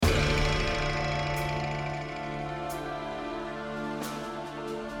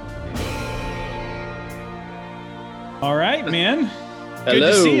right, man. Hello. Good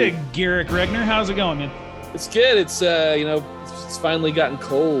to see you, Garrick Regner. How's it going, man? It's good. It's it's finally gotten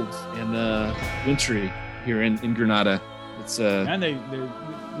cold and wintry here in Granada. It's and they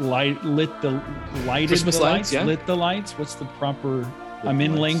lit the Christmas lights. Yeah. Lit the lights. What's the proper? I'm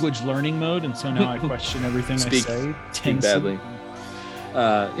in language learning mode, and so now I question everything I say. Speak badly.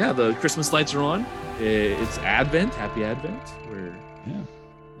 The Christmas lights are on. It's Advent. Happy Advent.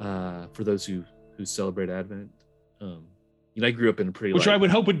 For those who celebrate Advent. I grew up in a pretty, which I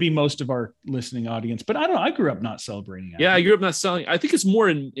would hope would be most of our listening audience, but I don't know. I grew up not celebrating Advent. Yeah, I grew up not selling. I think it's more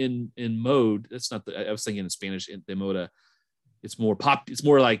in mode. That's not the. I was thinking in Spanish de moda. It's more pop. It's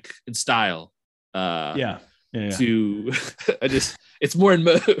more like in style. Yeah. It's more in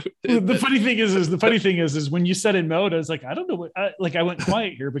mode. The funny thing is when you said in mode, I was like, I don't know what. I went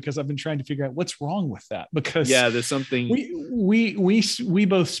quiet here because I've been trying to figure out what's wrong with that. Because there's something. We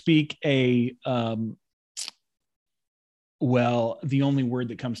both speak a. Well, the only word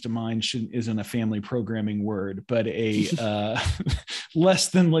that comes to mind isn't a family programming word, but a less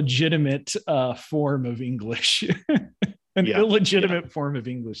than legitimate form of English. An illegitimate form of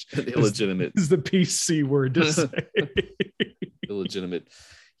English. Illegitimate is the PC word to say. Illegitimate.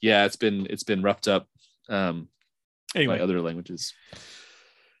 Yeah, it's been roughed up by other languages.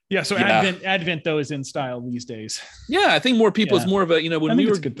 Yeah, so Advent though is in style these days. Yeah, I think more people. It's more of a when we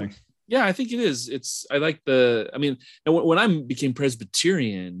were. It's a good thing. Yeah, I think it is. I like when I became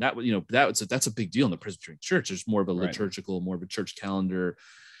Presbyterian, that's a big deal in the Presbyterian church. There's more of a liturgical, more of a church calendar.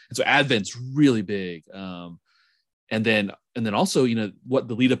 And so Advent's really big. And then also, what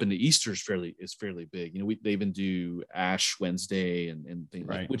the lead up into Easter is fairly big. They even do Ash Wednesday and things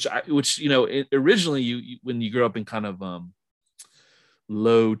like which originally when you grew up in kind of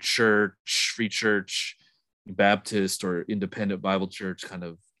low church, free church, Baptist or independent Bible church kind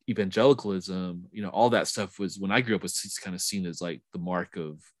of evangelicalism, all that stuff was, when I grew up, was kind of seen as like the mark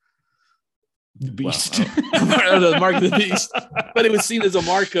of the beast. The mark of the beast, but it was seen as a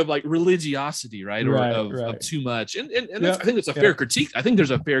mark of like religiosity, right? Or of too much. And I think it's a fair critique. I think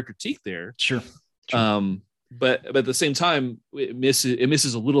there's a fair critique there. Sure. But at the same time, it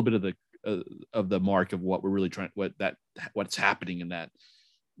misses a little bit of the mark of what we're really trying, what's happening in that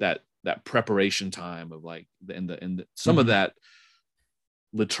preparation time of like and some of that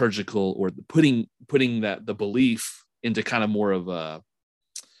liturgical, or putting that the belief into kind of more of a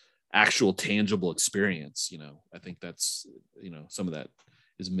actual tangible experience. I think that's some of that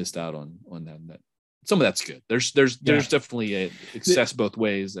is missed out on that. Some of that's good. There's definitely a excess both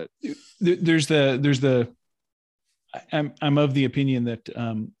ways. That I'm of the opinion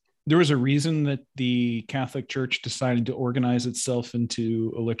that there was a reason that the Catholic Church decided to organize itself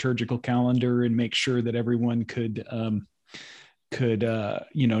into a liturgical calendar and make sure that everyone could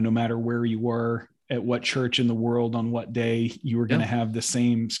no matter where you were, at what church in the world, on what day, you were going to have the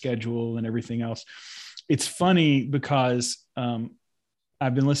same schedule and everything else. It's funny because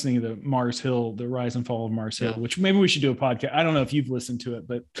I've been listening to Mars Hill, the Rise and Fall of Mars Hill, which maybe we should do a podcast. I don't know if you've listened to it,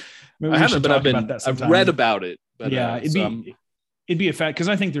 but maybe we should talk about that sometime. I've read about it. But, it'd be a fact, because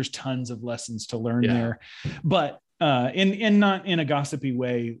I think there's tons of lessons to learn there. But in not in a gossipy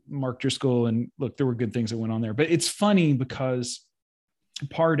way, Mark Driscoll, and look, there were good things that went on there. But it's funny because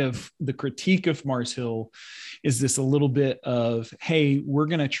part of the critique of Mars Hill is this a little bit of, hey, we're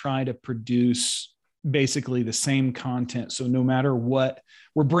going to try to produce basically the same content. So no matter what,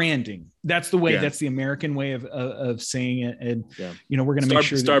 we're branding. That's the way, that's the American way of saying it. And, we're going to make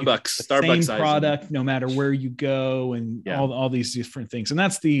sure Starbucks same product, no matter where you go, and all these different things. And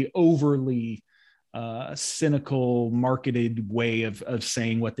that's the overly cynical marketed way of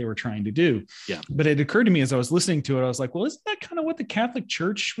saying what they were trying to do. But it occurred to me as I was listening to it, I was like, well, isn't that kind of what the Catholic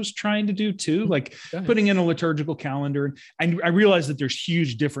Church was trying to do too? Like putting in a liturgical calendar. And I realize that there's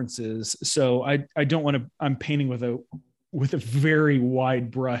huge differences. So I don't want to, I'm painting with a very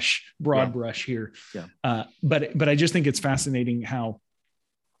wide broad brush here. But I just think it's fascinating how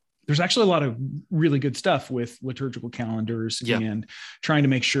there's actually a lot of really good stuff with liturgical calendars and trying to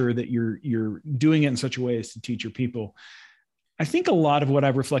make sure that you're doing it in such a way as to teach your people. I think a lot of what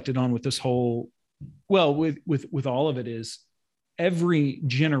I've reflected on with this whole, with all of it, is every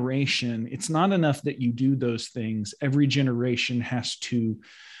generation, it's not enough that you do those things. Every generation has to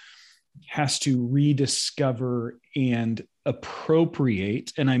rediscover and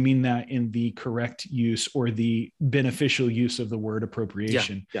appropriate, and I mean that in the correct use or the beneficial use of the word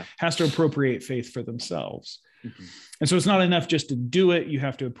appropriation, has to appropriate faith for themselves. Mm-hmm. And so it's not enough just to do it. You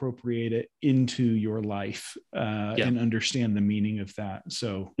have to appropriate it into your life and understand the meaning of that.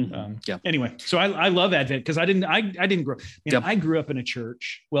 So anyway, so I love Advent because I didn't grow. I grew up in a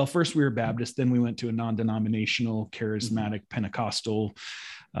church. Well, first we were Baptist, then we went to a non-denominational, charismatic, Pentecostal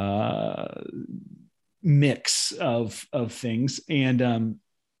mix of things. And I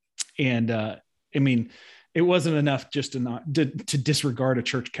mean, it wasn't enough just to disregard a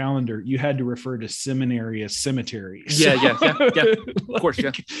church calendar. You had to refer to seminary as cemetery. Yeah. Of course,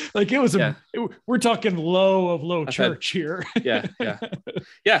 yeah. Like it was we're talking low of low church here. Yeah.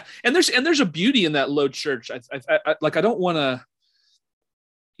 And there's a beauty in that low church. I don't want to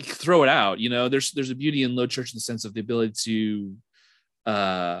throw it out. You know, there's a beauty in low church in the sense of the ability to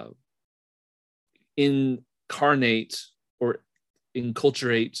incarnate or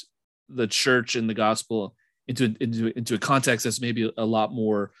enculturate the church and the gospel into a context that's maybe a lot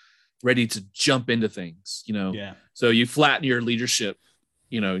more ready to jump into things, you know? Yeah. So you flatten your leadership,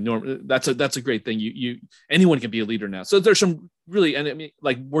 you know, that's a great thing. You anyone can be a leader now. So there's some really, and I mean,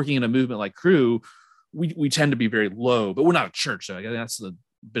 like working in a movement like Crew, we tend to be very low, but we're not a church. So I guess that's the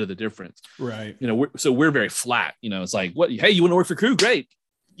bit of the difference. Right. You know, we're very flat, you know, it's like, hey, you want to work for Crew? Great.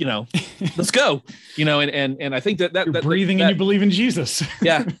 You know, let's go, you know, and I think that you're breathing and you believe in Jesus.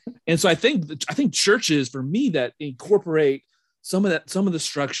 Yeah. And so I think churches for me that incorporate some of the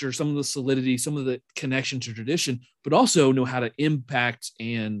structure, some of the solidity, some of the connection to tradition, but also know how to impact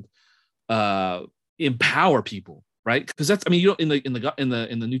and empower people. Right. Because that's, I mean, you know, in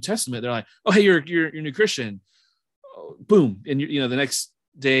the New Testament, they're like, oh, hey, you're a new Christian. Oh, boom. And you know, the next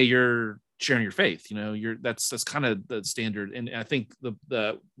day you're sharing your faith, you know, that's kind of the standard. And I think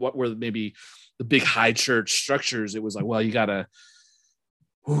what were maybe the big high church structures, it was like, well, you gotta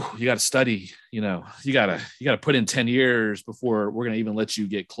study, you know, you gotta put in 10 years before we're going to even let you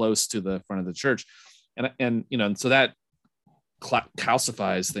get close to the front of the church. And, you know, and so that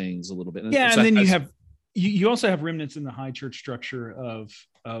calcifies things a little bit. And then you also have remnants in the high church structure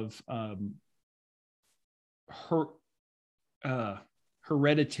of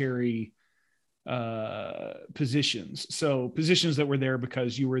hereditary positions. So positions that were there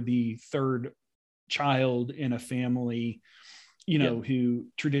because you were the third child in a family, you know, who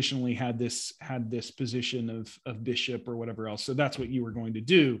traditionally had this position of bishop or whatever else. So that's what you were going to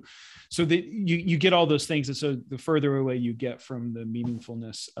do. So that you get all those things. And so the further away you get from the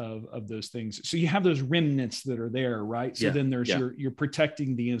meaningfulness of those things. So you have those remnants that are there, right? So then there's you're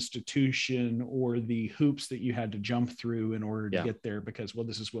protecting the institution or the hoops that you had to jump through in order to get there because, well,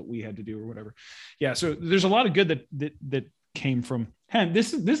 this is what we had to do or whatever. Yeah. So there's a lot of good that came from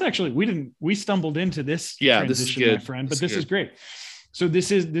this actually we stumbled into this transition, this is good, my friend, but this is great. So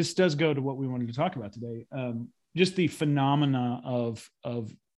this does go to what we wanted to talk about today, just the phenomena of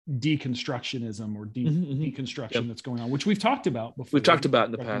deconstructionism or deconstruction that's going on, which we've talked about before. We've talked about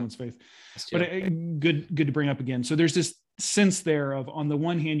in the past, but good to bring up again. So there's this sense there of, on the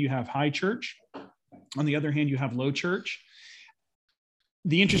one hand you have high church, on the other hand you have low church.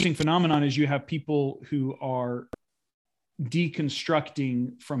 The interesting phenomenon is you have people who are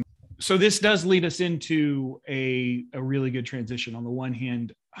deconstructing from. So this does lead us into a really good transition. On the one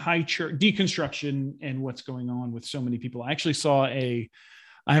hand, high church deconstruction and what's going on with so many people. I actually saw I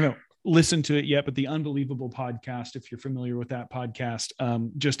haven't listened to it yet, but the Unbelievable podcast, if you're familiar with that podcast,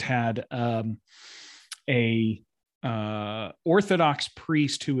 just had a Orthodox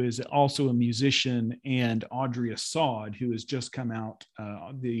priest who is also a musician, and Audrey Assad, who has just come out,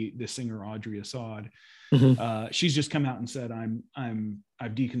 the singer Audrey Assad. She's just come out and said, I've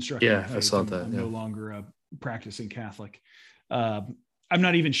deconstructed. Yeah, I saw that. I'm no longer a practicing Catholic. I'm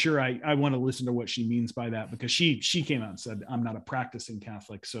not even sure I want to listen to what she means by that, because she came out and said, I'm not a practicing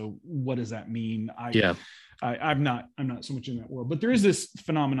Catholic. So what does that mean? I'm not so much in that world, but there is this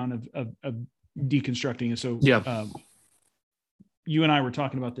phenomenon of deconstructing. And so you and I were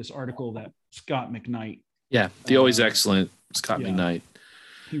talking about this article that Scott McKnight. Yeah. The always excellent Scott McKnight.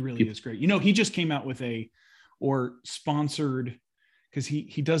 He really is great. You know, he just came out with sponsored, because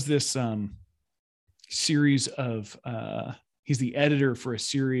he does this series of, he's the editor for a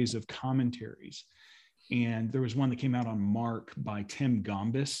series of commentaries. And there was one that came out on Mark by Tim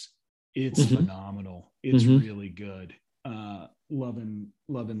Gombis. It's phenomenal. It's really good. Love and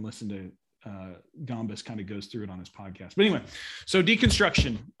listen to Gombis kind of goes through it on his podcast. But anyway, so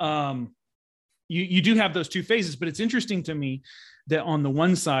deconstruction. You do have those two phases, but it's interesting to me that on the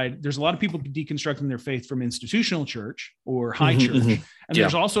one side, there's a lot of people deconstructing their faith from institutional church or high church. And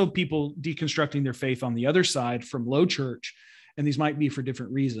there's also people deconstructing their faith on the other side from low church. And these might be for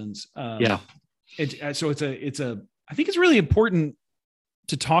different reasons. So I think it's really important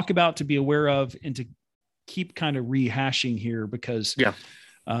to talk about, to be aware of, and to keep kind of rehashing here because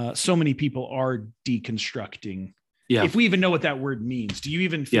so many people are deconstructing. Yeah. If we even know what that word means, do you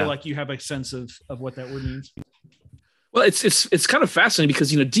even feel like you have a sense of what that word means? Well, it's kind of fascinating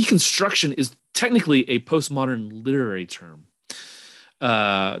because, deconstruction is technically a postmodern literary term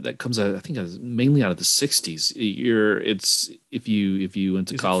that comes out, I think, mainly out of the 60s. If you went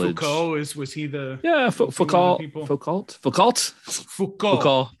to college. Foucault was he the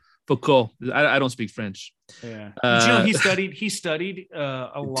Foucault. I don't speak French. Yeah, he studied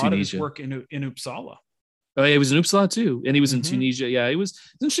a lot Tunisia. Of his work in Uppsala. Oh, yeah, he was in Uppsala too, and he was in Tunisia. Yeah, he was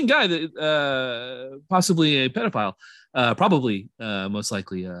an interesting guy. That possibly a pedophile, probably most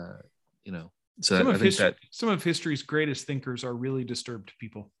likely. So some of history's greatest thinkers are really disturbed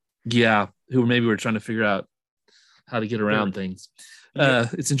people. Yeah, who maybe were trying to figure out how to get around things.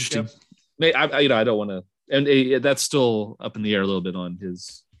 It's interesting. Yep. I don't want to, and that's still up in the air a little bit on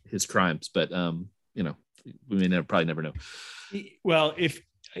his crimes, but we may probably never know. Well,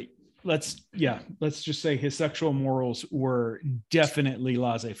 let's just say his sexual morals were definitely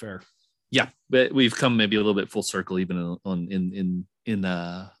laissez-faire. Yeah, but we've come maybe a little bit full circle, even in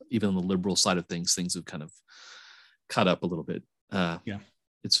even on the liberal side of things have kind of caught up a little bit. But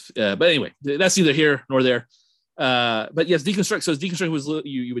anyway, that's neither here nor there. But yes, deconstruct. So deconstructing was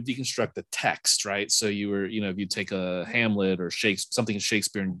you would deconstruct the text, right? So you were, if you take a Hamlet or something in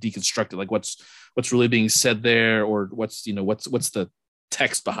Shakespeare and deconstruct it, like what's really being said there, or what's the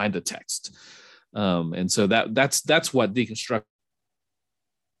text behind the text. And so that's what deconstruct.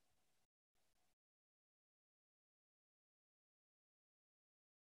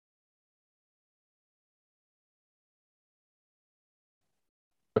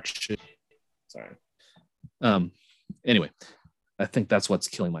 Sorry. Anyway, I think that's what's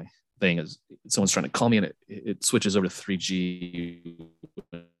killing my thing is someone's trying to call me and it switches over to 3G.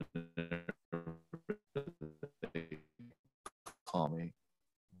 Call me.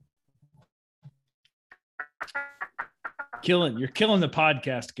 You're killing the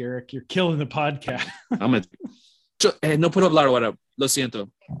podcast, Garrick. You're killing the podcast. No puedo hablar ahora. Lo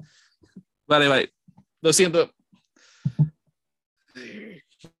siento. Vale. Lo siento.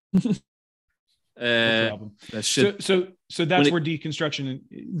 No so that's where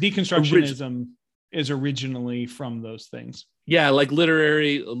deconstructionism is originally from those things. Yeah, like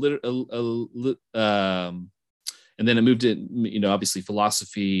literary, and then it moved in, obviously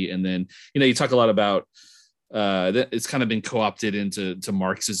philosophy, and then you talk a lot about that it's kind of been co-opted into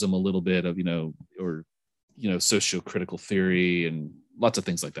Marxism a little bit of socio-critical theory and lots of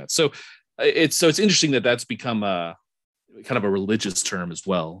things like that. So it's interesting that that's become a kind of a religious term as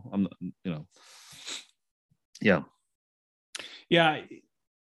well. Yeah.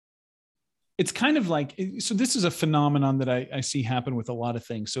 It's kind of like, so this is a phenomenon that I see happen with a lot of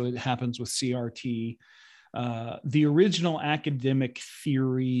things. So it happens with CRT. The original academic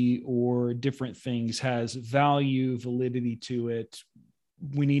theory or different things has value, validity to it.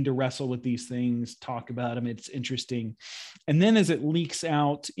 We need to wrestle with these things, talk about them. It's interesting. And then as it leaks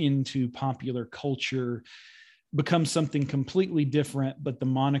out into popular culture, becomes something completely different, but the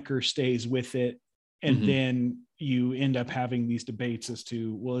moniker stays with it. And then you end up having these debates as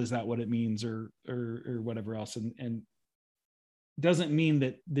to, well, is that what it means or whatever else? And doesn't mean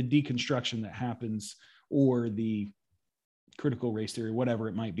that the deconstruction that happens or the critical race theory, whatever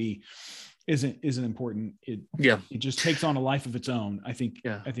it might be, isn't important. It just takes on a life of its own, I think.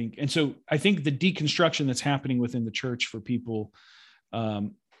 And so I think the deconstruction that's happening within the church for people,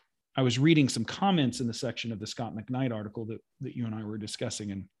 I was reading some comments in the section of the Scott McKnight article that you and I were discussing.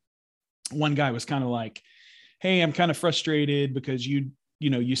 And one guy was kind of like, hey, I'm kind of frustrated because you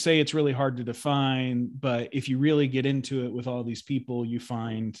say it's really hard to define, but if you really get into it with all these people, you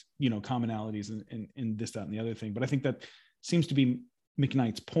find, commonalities and this, that, and the other thing. But I think that seems to be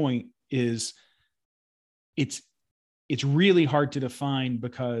McKnight's point is it's really hard to define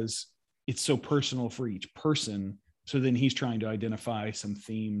because it's so personal for each person. So then he's trying to identify some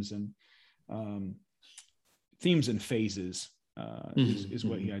themes and phases is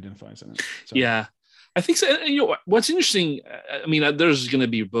what he identifies in it. So. Yeah, I think so. What's interesting, I mean, there's going to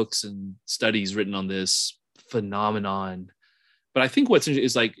be books and studies written on this phenomenon, but I think what's interesting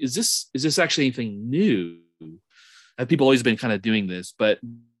is like, is this actually anything new? People always been kind of doing this, but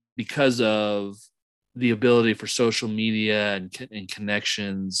because of the ability for social media and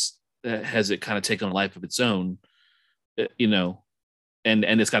connections, has it kind of taken a life of its own,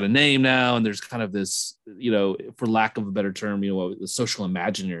 and it's got a name now, and there's kind of this, for lack of a better term, the social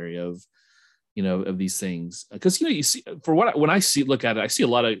imaginary of these things. Because you see, when I look at it, I see a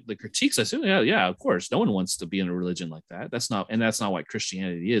lot of the critiques. I say, yeah, of course, no one wants to be in a religion like that. That's not what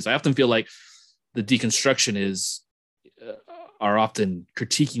Christianity is. I often feel like the deconstruction are often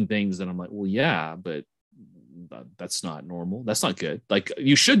critiquing things that I'm like, well, yeah, but that's not normal. That's not good. Like,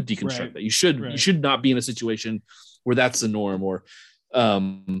 you should deconstruct that. You should not be in a situation where that's the norm, or,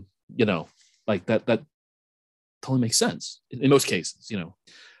 like that totally makes sense in most cases, in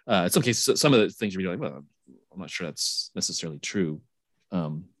some cases, some of the things you're like, well, I'm not sure that's necessarily true,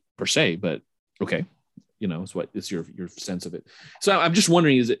 per se, but okay. It's your sense of it. So I'm just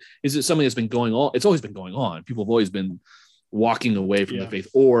wondering, is it something that's been going on? It's always been going on. People have always been walking away from the faith,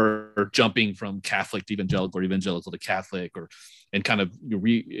 or jumping from Catholic to evangelical, or evangelical to Catholic, and kind of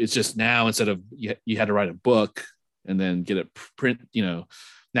it's just now, instead of you had to write a book and then get it print,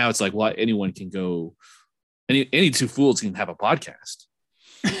 now it's like, well, anyone can go, any two fools can have a podcast.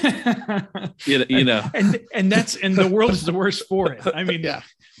 And the world is the worst for it. I mean,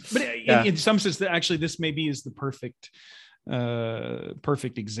 but in some sense, that actually this maybe is the perfect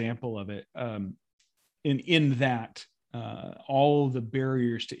example of it. In that all the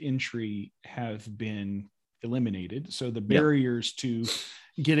barriers to entry have been eliminated. So the barriers to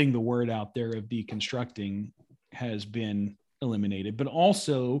getting the word out there of deconstructing has been eliminated, but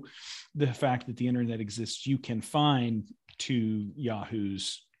also the fact that the internet exists, you can find two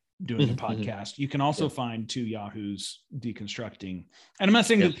Yahoos doing a podcast. You can also find two Yahoos deconstructing. And I'm not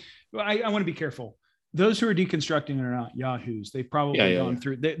saying that I want to be careful. Those who are deconstructing are not Yahoos. They've probably gone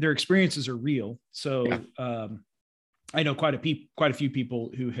through their experiences are real. So I know quite a few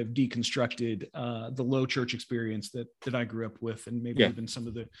people who have deconstructed the low church experience that I grew up with, and maybe even some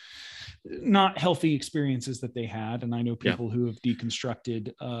of the not healthy experiences that they had. And I know people who have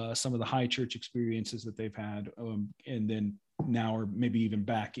deconstructed some of the high church experiences that they've had, and then now are maybe even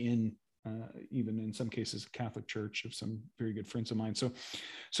back in, even in some cases, Catholic Church, of some very good friends of mine. So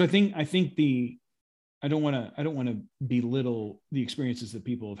I think I don't want to belittle the experiences that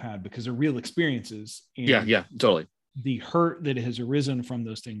people have had, because they're real experiences. And totally. The hurt that has arisen from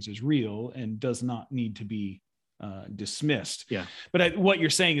those things is real and does not need to be dismissed. Yeah. But what you're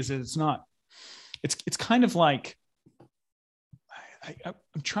saying is that it's not. It's kind of like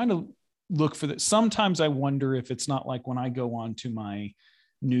I'm trying to look for that. Sometimes I wonder if it's not like when I go on to my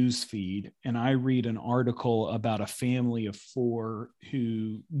news feed and I read an article about a family of 4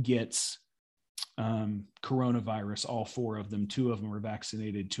 who gets coronavirus, all 4 of them. 2 of them were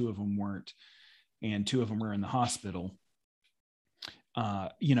vaccinated, 2 of them weren't, and 2 of them were in the hospital.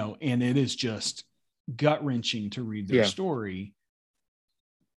 And it is just gut-wrenching to read their story.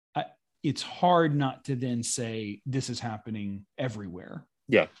 It's hard not to then say this is happening everywhere.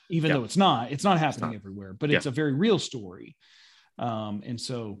 Yeah. Even though it's not happening everywhere, but it's a very real story. And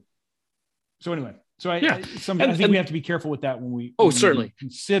so anyway, I think we have to be careful with that when we certainly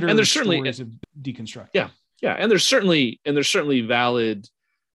consider, and there's stories of deconstruction. Yeah. And there's certainly valid,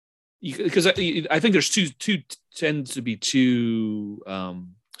 because I think there's two tends to be two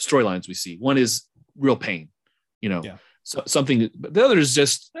storylines we see. One is real pain, so something, but the other is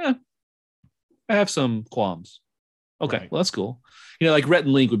just, I have some qualms. Okay, well, that's cool. Like Rhett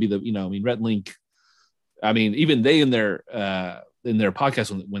and Link would be Rhett and Link, even they in their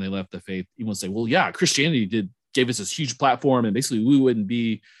podcast when they left the faith, you want to say, well, yeah, Christianity gave us this huge platform, and basically we wouldn't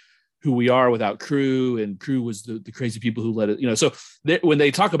be who we are without Crew, and Crew was the crazy people who let it, so when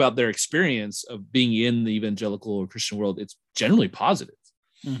they talk about their experience of being in the evangelical or Christian world, it's generally positive.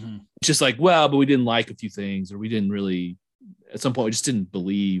 Mm-hmm. It's just like, well, but we didn't like a few things, or we didn't really, at some point, we just didn't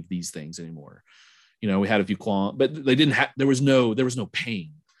believe these things anymore. We had a few qualms, but they didn't have, there was no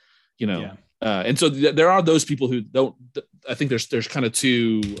pain, and so there are those people who don't. I think there's kind of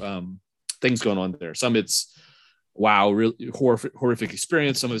two things going on there. Some it's, wow, really horrific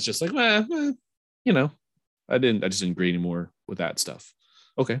experience. Some of it's just like, I just didn't agree anymore with that stuff.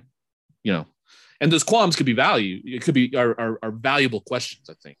 Okay. And those qualms could be are valuable questions,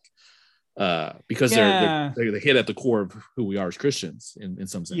 I think, because they hit at the core of who we are as Christians in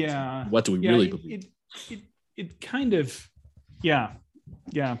some sense. Yeah. What do we really believe? It kind of, I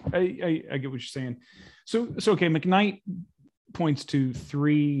get what you're saying. So okay. McKnight points to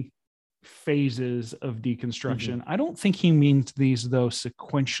 3 phases of deconstruction. Mm-hmm. I don't think he means these though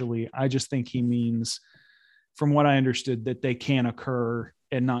sequentially. I just think he means, from what I understood, that they can occur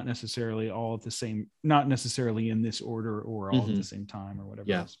and not necessarily all at the same, not necessarily in this order or all at the same time or whatever.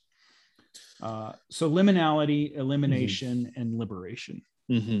 Yeah. So liminality, elimination, and liberation.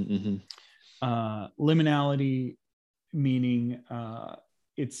 Liminality meaning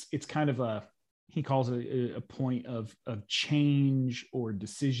it's kind of he calls it a point of change or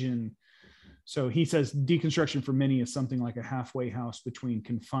decision. So he says deconstruction for many is something like a halfway house between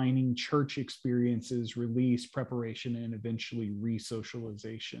confining church experiences, release, preparation, and eventually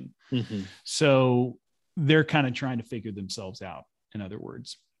re-socialization. Mm-hmm. So they're kind of trying to figure themselves out, in other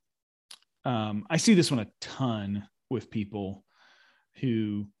words. I see this one a ton with people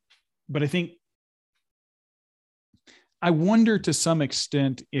but I think, I wonder to some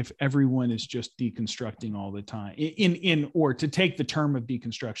extent if everyone is just deconstructing all the time or to take the term of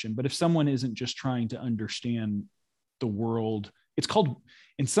deconstruction, but if someone isn't just trying to understand the world, it's called,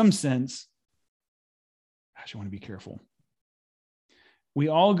 in some sense, gosh, I want to be careful. We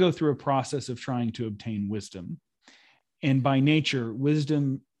all go through a process of trying to obtain wisdom. And by nature,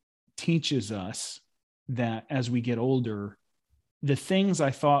 wisdom teaches us that as we get older, the things I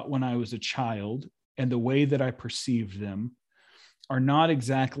thought when I was a child and the way that I perceived them are not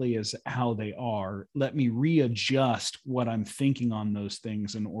exactly as how they are. Let me readjust what I'm thinking on those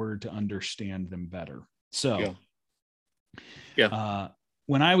things in order to understand them better. So,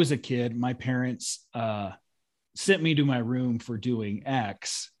 when I was a kid, my parents sent me to my room for doing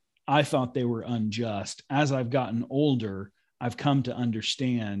X. I thought they were unjust. As I've gotten older, I've come to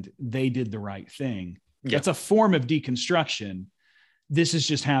understand they did the right thing. Yeah. That's a form of deconstruction. This is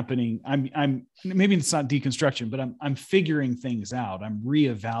just happening. I'm maybe it's not deconstruction, but I'm figuring things out. I'm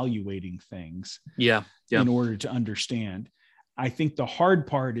reevaluating things in order to understand. I think the hard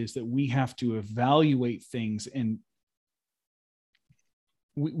part is that we have to evaluate things, and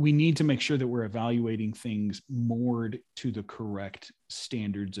we need to make sure that we're evaluating things moored to the correct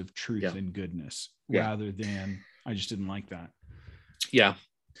standards of truth and goodness, rather than, I just didn't like that. Yeah.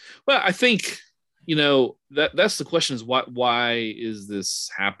 Well, I think, that's the question, is why is this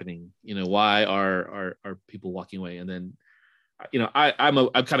happening? Why are people walking away? And then, I kind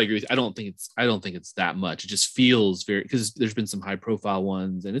of agree with you. I don't think it's that much. It just feels very, because there's been some high profile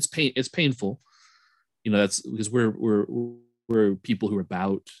ones, and it's painful. That's because we're people who are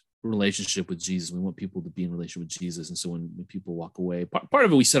about relationship with Jesus. We want people to be in relationship with Jesus. And so when people walk away, part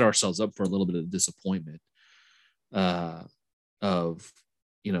of it, we set ourselves up for a little bit of disappointment of,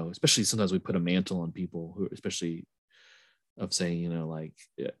 especially sometimes we put a mantle on people who, especially of saying,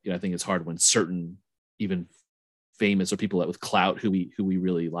 I think it's hard when certain, even famous or people that with clout who we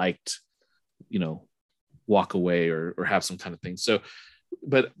really liked, walk away or have some kind of thing. So,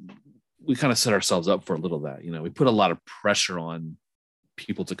 but we kind of set ourselves up for a little of that, we put a lot of pressure on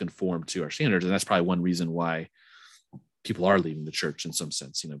people to conform to our standards. And that's probably one reason why people are leaving the church in some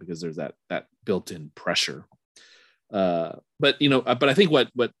sense, because there's that built-in pressure. But I think what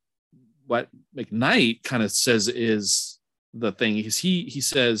McKnight kind of says is the thing is he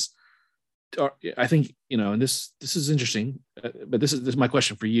says, I think, and this is interesting, but this is my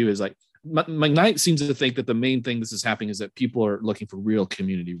question for you is like, McKnight seems to think that the main thing this is happening is that people are looking for real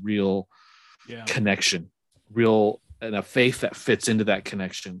community, real connection, real, and a faith that fits into that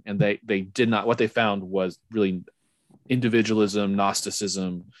connection. And they did not, what they found was really individualism,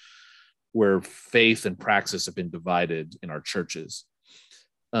 Gnosticism, where faith and praxis have been divided in our churches.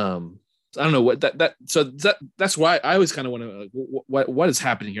 I don't know what that's why I always kind of want to, what is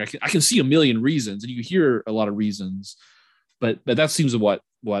happening here? I can see a million reasons, and you hear a lot of reasons, but that seems what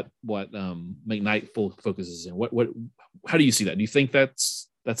McKnight focuses in. How do you see that? Do you think that's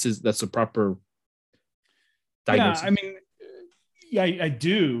a proper diagnosis? Yeah, I mean, I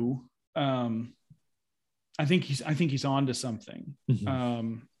do. I think he's on to something.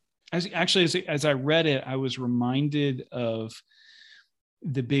 Mm-hmm. As I read it, I was reminded of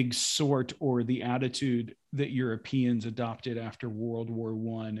the big sort, or the attitude that Europeans adopted after World War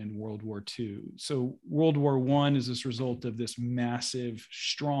I and World War II. So World War I is this result of this massive,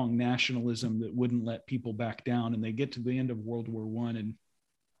 strong nationalism that wouldn't let people back down. And they get to the end of World War I, and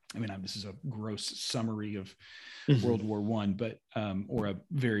I mean, this is a gross summary of World War I, but or a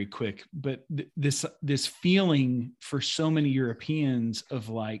very quick, but this feeling for so many Europeans of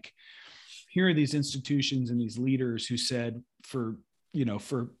like, here are these institutions and these leaders who said for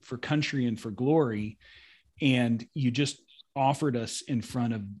country and for glory, and you just offered us in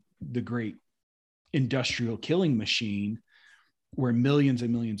front of the great industrial killing machine where millions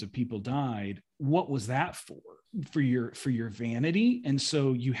and millions of people died. What was that for your vanity? And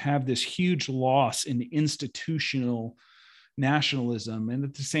so you have this huge loss in institutional nationalism, and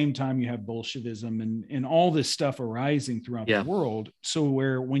at the same time you have Bolshevism and all this stuff arising throughout the world. So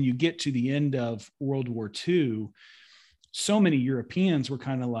where when you get to the end of World War II, so many Europeans were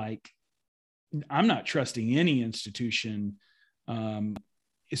kind of like, I'm not trusting any institution,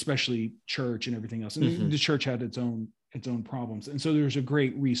 especially church and everything else. And the church had its own problems. And so there was a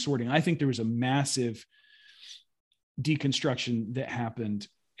great resorting. I think there was a massive deconstruction that happened.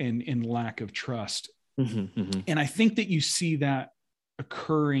 and lack of trust. Mm-hmm, mm-hmm. And I think that you see that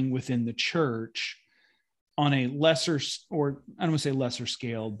occurring within the church on a lesser, or I don't want to say lesser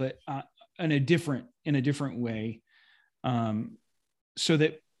scale, but in a different way, so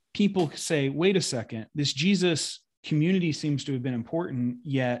that people say, wait a second, this Jesus community seems to have been important,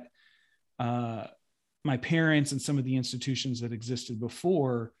 yet my parents and some of the institutions that existed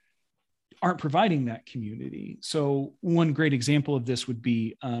before aren't providing that community. So one great example of this would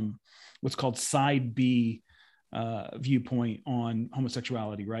be what's called side B viewpoint on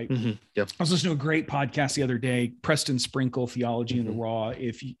homosexuality, right? Mm-hmm. Yep. I was listening to a great podcast the other day, Preston Sprinkle, Theology in the Raw.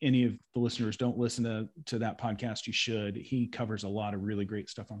 If any of the listeners don't listen to that podcast, you should. He covers a lot of really great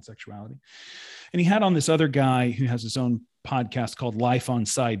stuff on sexuality. And he had on this other guy who has his own podcast called Life on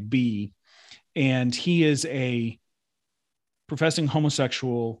Side B. And he is a professing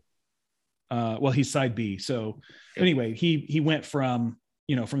homosexual. Well, he's side B. So anyway, he went from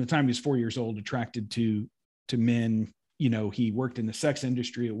the time he was 4 years old, attracted to men. He worked in the sex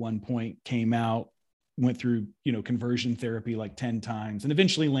industry at one point, came out, went through, conversion therapy like 10 times, and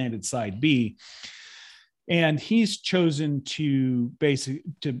eventually landed side B. And he's chosen to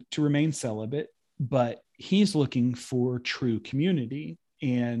remain celibate, but he's looking for true community.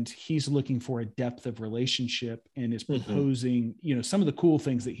 And he's looking for a depth of relationship, and is proposing, some of the cool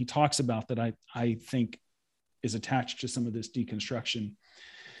things that he talks about that I think is attached to some of this deconstruction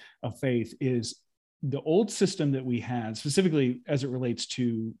of faith is the old system that we had, specifically as it relates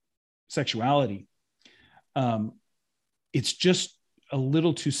to sexuality. It's just a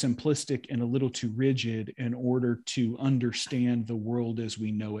little too simplistic and a little too rigid in order to understand the world as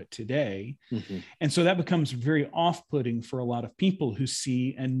we know it today. Mm-hmm. And so that becomes very off-putting for a lot of people who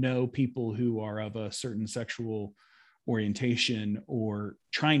see and know people who are of a certain sexual orientation or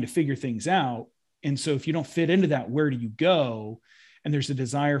trying to figure things out. And so if you don't fit into that, where do you go? And there's a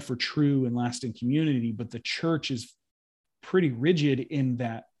desire for true and lasting community, but the church is pretty rigid in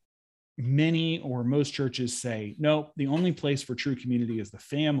that many or most churches say, no, the only place for true community is the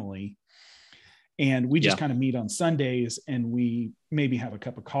family. And we just kind of meet on Sundays and we maybe have a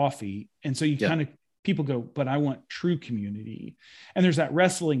cup of coffee. And so people go, but I want true community. And there's that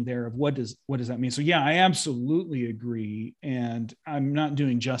wrestling there of what does that mean? So I absolutely agree. And I'm not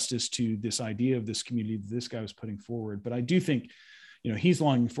doing justice to this idea of this community that this guy was putting forward, but I do think, he's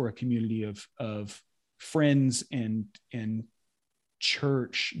longing for a community of friends and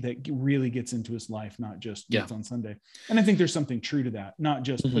church that really gets into his life, not just meets on Sunday. And I think there's something true to that, not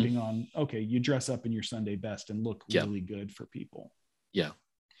just putting on, okay, you dress up in your Sunday best and look really good for people. Yeah.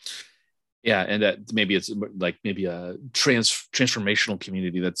 And that maybe it's like maybe a transformational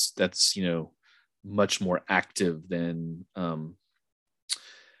community that's much more active than I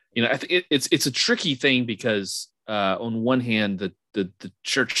think it's a tricky thing because on one hand, the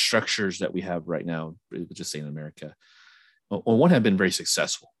church structures that we have right now, just saying in America, on one hand, have been very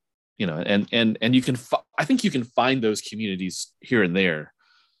successful, and you can, I think you can find those communities here and there,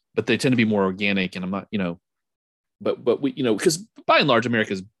 but they tend to be more organic. And I'm not, but we, because by and large,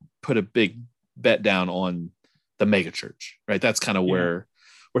 America's put a big bet down on the mega church, right? That's kind of where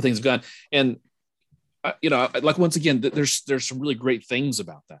things have gone. And, like, once again, there's some really great things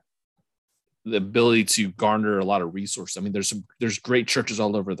about that. The ability to garner a lot of resources. I mean, there's great churches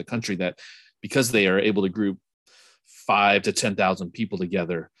all over the country that, because they are able to group 5,000 to 10,000 people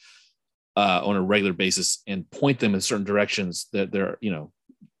together on a regular basis and point them in certain directions, that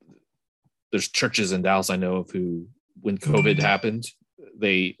there's churches in Dallas I know of who, when COVID happened,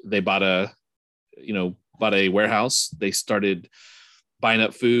 they bought a warehouse. They started buying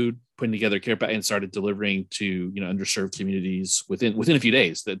up food, putting together care package, and started delivering to underserved communities within a few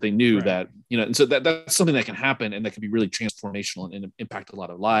days. That they knew that and so that's something that can happen and that can be really transformational and impact a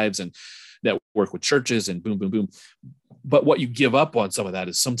lot of lives, and that work with churches and boom, boom, boom. But what you give up on some of that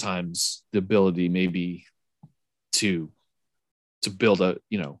is sometimes the ability maybe to build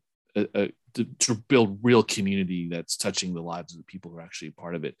to build real community that's touching the lives of the people who are actually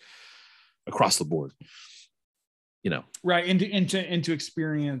part of it across the board. Right. And to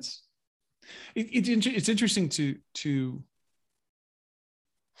experience it's interesting to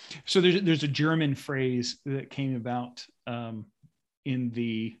so there's a German phrase that came about in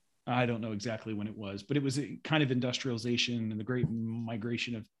the, I don't know exactly when it was, but it was a kind of industrialization and the great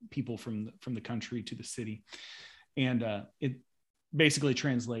migration of people from the country to the city. And it basically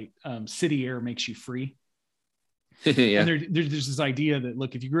translate city air makes you free. And there's this idea that,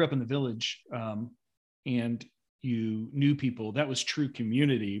 look, if you grew up in the village and you knew people, that was true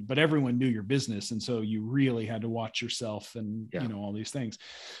community, but everyone knew your business. And so you really had to watch yourself and, all these things.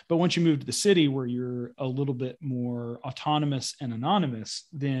 But once you move to the city where you're a little bit more autonomous and anonymous,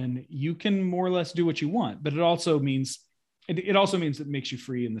 then you can more or less do what you want. But it also means it makes you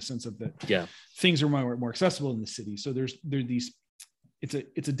free in the sense of that things are more accessible in the city. So there's these,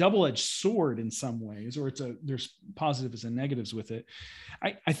 it's a double-edged sword in some ways, or there's positives and negatives with it.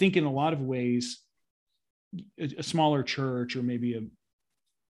 I think in a lot of ways, a smaller church, or maybe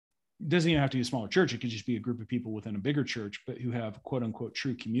doesn't even have to be a smaller church. It could just be a group of people within a bigger church, but who have quote unquote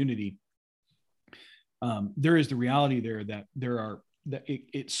true community. There is the reality there that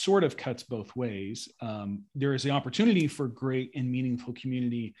it sort of cuts both ways. There is the opportunity for great and meaningful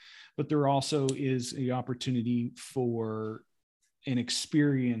community, but there also is the opportunity for an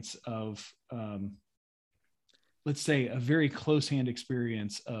experience of, let's say, a very close-hand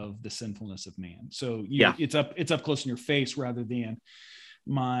experience of the sinfulness of man. So it's up close in your face, rather than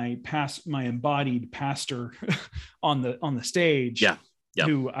my embodied pastor on the stage,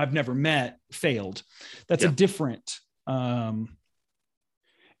 who I've never met, failed. That's a different. At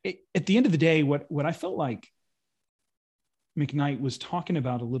the end of the day, what I felt like McKnight was talking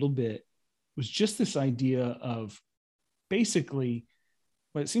about a little bit was just this idea of basically,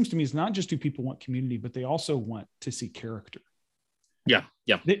 what it seems to me is not just do people want community, but they also want to see character.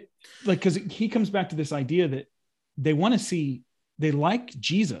 Because he comes back to this idea that they want to see, they like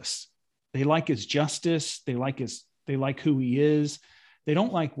Jesus, they like his justice, they like who he is. They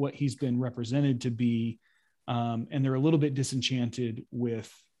don't like what he's been represented to be, and they're a little bit disenchanted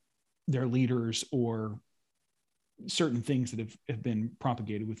with their leaders or certain things that have been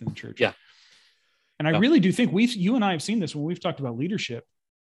propagated within the church. And I really do think you and I have seen this when we've talked about leadership.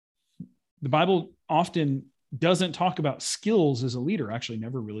 The Bible often doesn't talk about skills as a leader. Actually,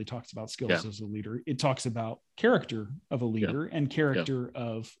 never really talks about skills as a leader. It talks about character of a leader and character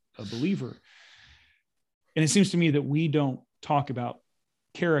of a believer. And it seems to me that we don't talk about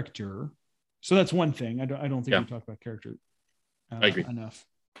character. So that's one thing. I don't think we talk about character I agree. enough.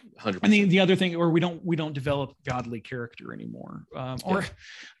 100%. And the other thing, or we don't develop godly character anymore. Or I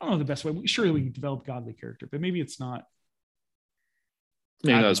don't know the best way. Surely we develop godly character, but maybe it's not.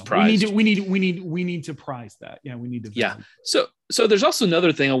 Maybe that was prized. We need to prize that. We need to. So there's also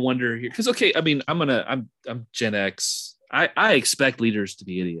another thing I wonder here, because I mean, I'm Gen X. I expect leaders to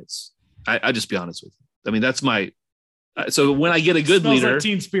be idiots. I just be honest with you. I mean, that's my. So when I get a good leader, like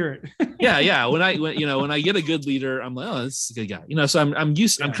teen spirit. When I get a good leader, I'm like, oh, this is a good guy. So I'm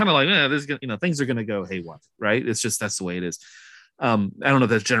used. I'm kind of like, this is things are gonna go haywire, right? It's just that's the way it is. I don't know if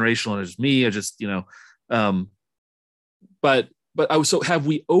that's generational and it's me. I just but have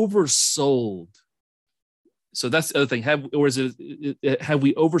we oversold? So that's the other thing. Have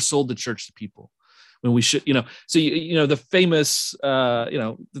we oversold the church to people when we should? So the famous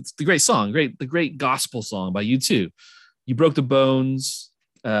it's the great song, the great gospel song by U2. You broke the bones,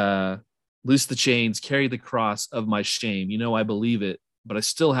 loose the chains, carry the cross of my shame. I believe it, but I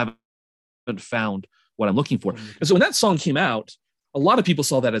still haven't found what I'm looking for. And so when that song came out, a lot of people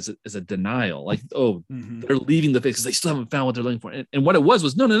saw that as a denial, like, they're leaving the faith because they still haven't found what they're looking for. And what it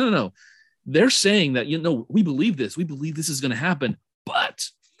was no. They're saying that, we believe this. We believe this is going to happen, but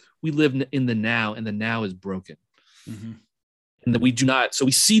we live in the now, and the now is broken. And that we do not. So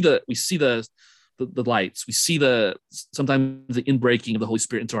we see the lights. We see sometimes the inbreaking of the Holy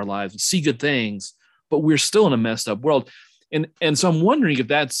Spirit into our lives. We see good things, but we're still in a messed up world. And so I'm wondering if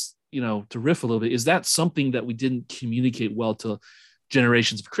that's, to riff a little bit, is that something that we didn't communicate well to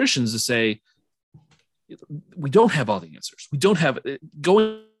generations of Christians, to say, we don't have all the answers. We don't have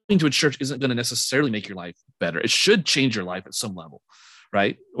going to a church isn't going to necessarily make your life better. It should change your life at some level,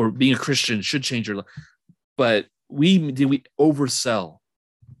 right? Or being a Christian should change your life. But we oversell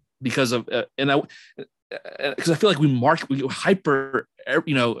because of, because I feel like we hyper, how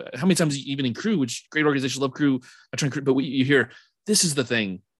many times even in Crew, which great organizations love Crew, but you hear, this is the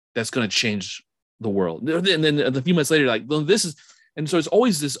thing that's going to change the world. And then a few months later, like, well, this is, and so it's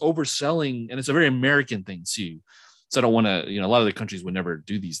always this overselling, and it's a very American thing too. So I don't want to, a lot of the countries would never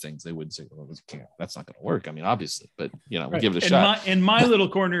do these things. They wouldn't say, well, that's not going to work. I mean, obviously, but we'll give it a shot. In my little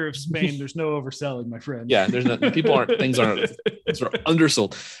corner of Spain, there's no overselling, my friend. Yeah. There's no, things aren't sort of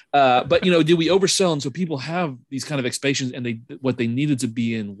undersold. But do we oversell? And so people have these kind of expectations, and what they needed to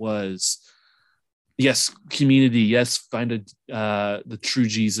be in was, yes, community. Yes, find the true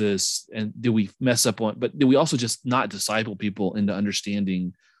Jesus. And do we mess up on? But do we also just not disciple people into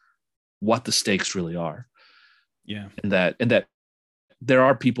understanding what the stakes really are? Yeah, and that there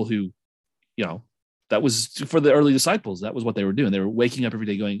are people who, that was for the early disciples. That was what they were doing. They were waking up every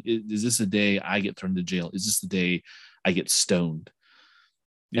day going, is this the day I get thrown into jail? Is this the day I get stoned?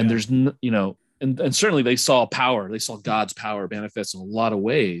 Yeah. And there's, and certainly they saw power. They saw God's power manifest in a lot of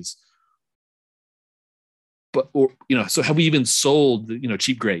ways. But, so have we even sold,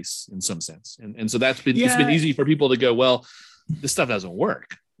 cheap grace in some sense? And so it's been easy for people to go, well, this stuff doesn't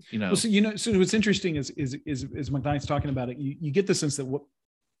work, Well, so what's interesting is McKnight's talking about it. You get the sense that what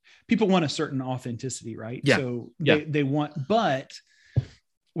people want a certain authenticity, right? Yeah. So they want, but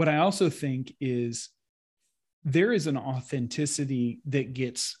what I also think is there is an authenticity that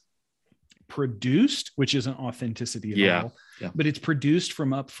gets produced, which isn't authenticity at all, but it's produced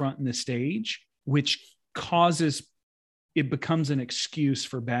from up front in the stage, which it becomes an excuse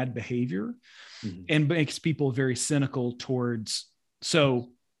for bad behavior and makes people very cynical towards,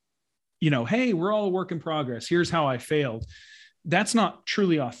 hey, we're all a work in progress. Here's how I failed. That's not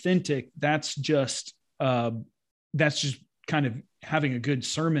truly authentic. That's just kind of having a good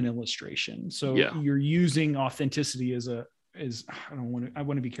sermon illustration. So you're using authenticity I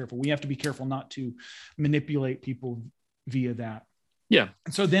want to be careful. We have to be careful not to manipulate people via that. Yeah.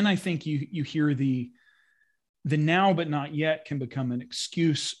 So then I think you hear the now but not yet can become an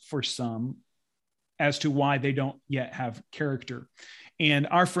excuse for some as to why they don't yet have character. And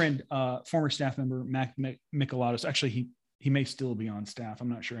our friend, former staff member, Mac Michelatos, actually, he may still be on staff. I'm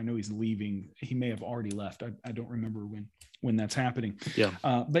not sure. I know he's leaving. He may have already left. I don't remember when that's happening. Yeah.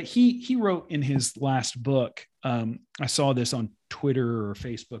 But he wrote in his last book, I saw this on Twitter or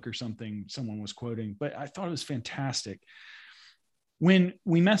Facebook or something, someone was quoting, but I thought it was fantastic. When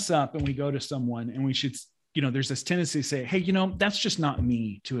we mess up and we go to someone and we should, there's this tendency to say, hey, that's just not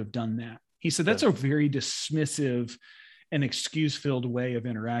me to have done that. He said, that's a very dismissive and excuse-filled way of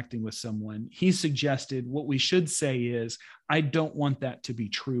interacting with someone. He suggested what we should say is, I don't want that to be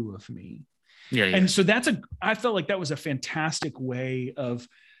true of me. Yeah. And so I felt like that was a fantastic way of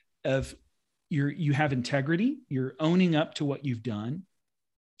you have integrity, you're owning up to what you've done.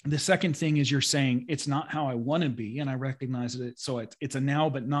 The second thing is you're saying, it's not how I want to be. And I recognize it. So it's a now,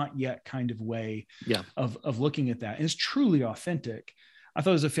 but not yet kind of way of looking at that. And it's truly authentic. I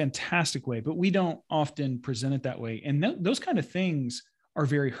thought it was a fantastic way, but we don't often present it that way. And those kind of things are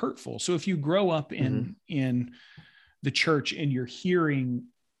very hurtful. So if you grow up in the church and you're hearing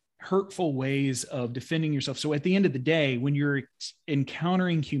hurtful ways of defending yourself. So at the end of the day, when you're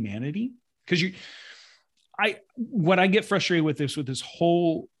encountering humanity, because what I get frustrated with this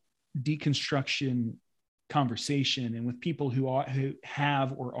whole deconstruction conversation and with people who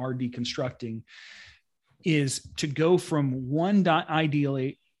have or are deconstructing is to go from one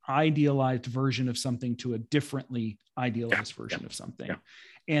idealized version of something to a differently idealized version of something. Yeah.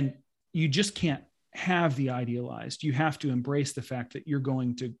 And you just can't have the idealized. You have to embrace the fact that you're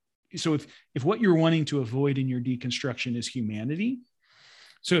going to, so if what you're wanting to avoid in your deconstruction is humanity,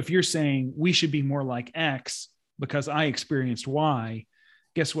 so if you're saying we should be more like X because I experienced Y,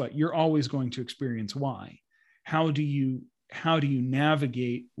 guess what? You're always going to experience Y. How do you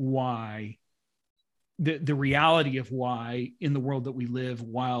navigate Y, the reality of Y in the world that we live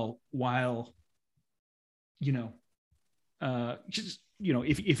while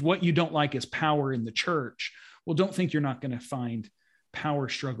if what you don't like is power in the church, well, don't think you're not going to find power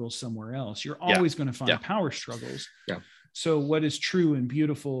struggles somewhere else. You're always going to find power struggles. Yeah. So what is true and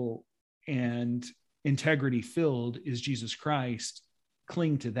beautiful and integrity filled is Jesus Christ.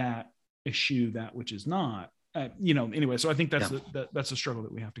 Cling to that, eschew that which is not. Anyway, so I think that's the struggle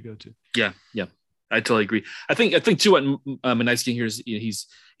that we have to go to. Yeah. I totally agree. I think too what Manite's getting here is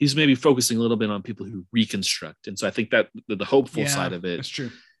he's maybe focusing a little bit on people who reconstruct, and so I think that the hopeful side of it that's true.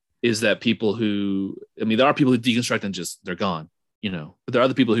 Is that people who, there are people who deconstruct and just they're gone, but there are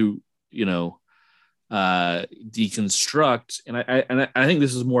other people who deconstruct, and I think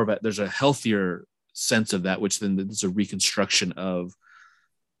this is more of there's a healthier sense of that, which then there's a reconstruction of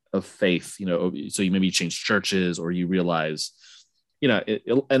faith, so you maybe change churches or you realize.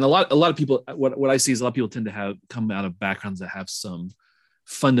 And a lot of people, what I see is a lot of people tend to come out of backgrounds that have some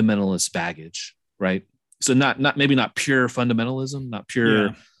fundamentalist baggage, right? So maybe not pure fundamentalism, not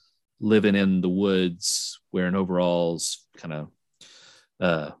pure living in the woods wearing overalls, kind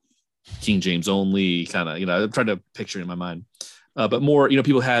of King James only, kind of, I'm trying to picture it in my mind, but more,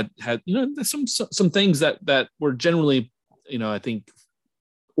 people had some things that were generally, I think,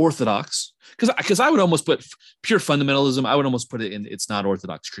 orthodox, because I would almost put pure fundamentalism, I would almost put it in, it's not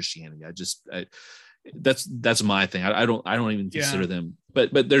orthodox Christianity. That's my thing. I don't even consider them,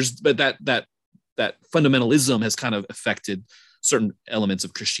 but that fundamentalism has kind of affected certain elements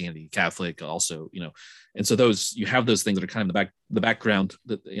of Christianity, Catholic also, and so those, you have those things that are kind of the background,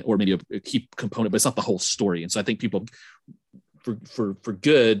 or maybe a key component, but it's not the whole story. And so I think people, for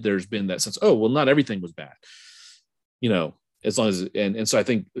good, there's been that sense, oh, well, not everything was bad, as long as, and so I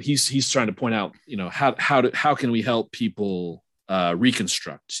think he's trying to point out, how can we help people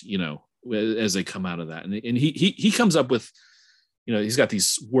reconstruct, as they come out of that. And he comes up with, he's got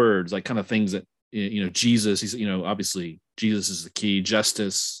these words, like kind of things that, Jesus, he's, obviously Jesus is the key,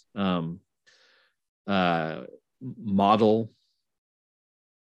 justice, model,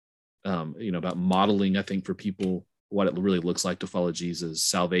 about modeling, I think, for people, what it really looks like to follow Jesus,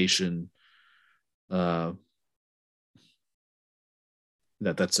 salvation, that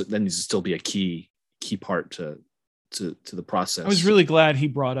needs to still be a key part to the process. I was really glad he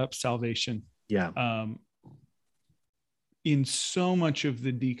brought up salvation. Yeah. In so much of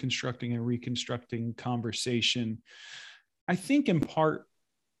the deconstructing and reconstructing conversation, I think in part,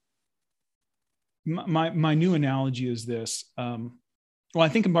 my new analogy is this. I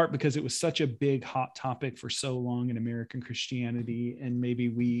think in part because it was such a big hot topic for so long in American Christianity, and maybe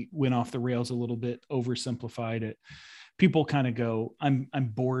we went off the rails a little bit, oversimplified it. People kind of go, I'm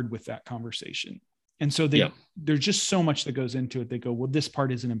bored with that conversation. And so there's just so much that goes into it. They go, well, this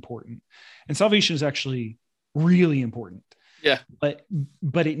part isn't important. And salvation is actually really important. Yeah. But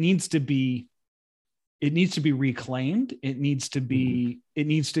it needs to be reclaimed. It needs to be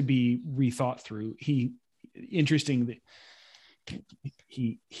rethought through. Interesting that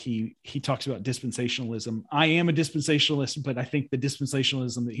he talks about dispensationalism. I am a dispensationalist, but I think the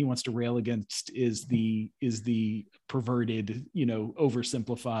dispensationalism that he wants to rail against is the perverted,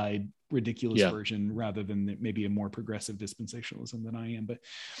 oversimplified, ridiculous version, rather than maybe a more progressive dispensationalism than I am.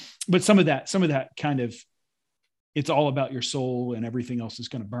 But some of that kind of, it's all about your soul and everything else is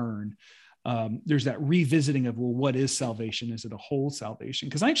going to burn. There's that revisiting of, well, what is salvation? Is it a whole salvation?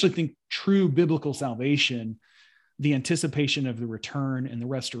 Because I actually think true biblical salvation, the anticipation of the return and the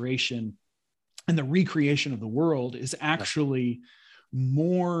restoration and the recreation of the world, is actually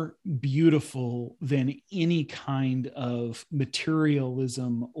more beautiful than any kind of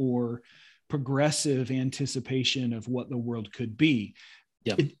materialism or progressive anticipation of what the world could be.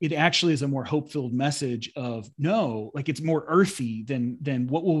 Yeah. It actually is a more hope-filled message of, no, like it's more earthy than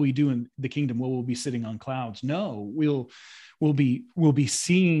what will we do in the kingdom? What will we be sitting on clouds? No, we'll be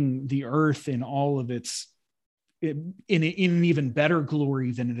seeing the earth in all of its, in an even better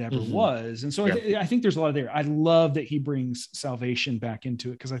glory than it ever was. And so I think there's a lot there. I love that he brings salvation back into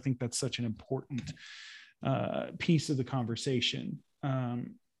it, because I think that's such an important piece of the conversation,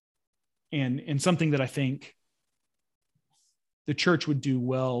 and something that I think the church would do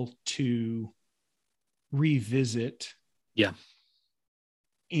well to revisit. Yeah.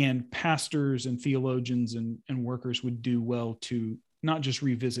 And pastors and theologians and workers would do well to not just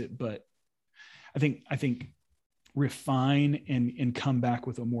revisit, but I think refine and come back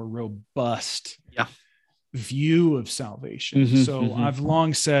with a more robust view of salvation. I've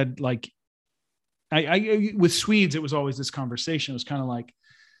long said, like, I with Swedes, it was always this conversation. It was kind of like,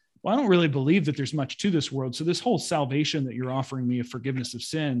 well, I don't really believe that there's much to this world. So this whole salvation that you're offering me of forgiveness of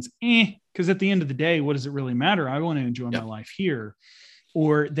sins, because at the end of the day, what does it really matter? I want to enjoy my life here.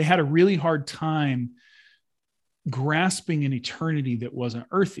 Or they had a really hard time grasping an eternity that wasn't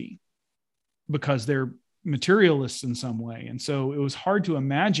earthy, because they're materialists in some way. And so it was hard to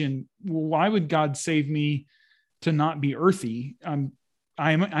imagine, well, why would God save me to not be earthy?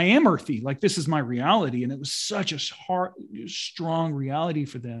 I am earthy. Like, this is my reality. And it was such a strong reality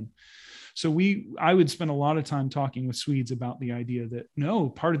for them. So I would spend a lot of time talking with Swedes about the idea that, no,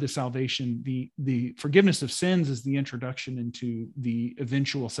 part of the salvation, the forgiveness of sins, is the introduction into the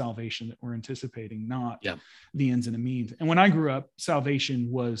eventual salvation that we're anticipating, not the ends and the means. And when I grew up, salvation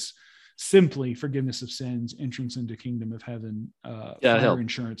was simply forgiveness of sins, entrance into kingdom of heaven, fire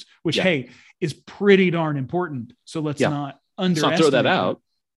insurance, which, hey, is pretty darn important. So let's not underestimate, throw that out.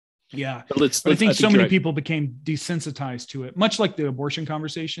 Yeah. But I think so many people became desensitized to it, much like the abortion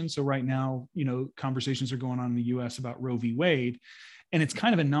conversation. So right now, conversations are going on in the US about Roe v. Wade, and it's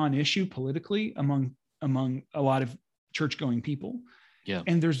kind of a non-issue politically among a lot of church-going people. Yeah.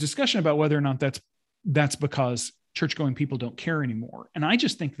 And there's discussion about whether or not that's because church-going people don't care anymore. And I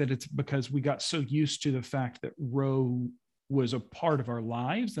just think that it's because we got so used to the fact that Roe was a part of our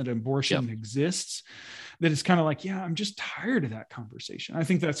lives, that abortion exists, that it's kind of like, I'm just tired of that conversation. I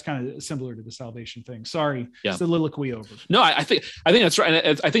think that's kind of similar to the salvation thing. Sorry, soliloquy over. No, I think that's right.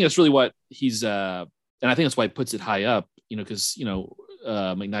 And I think that's really what he's, and I think that's why he puts it high up, because,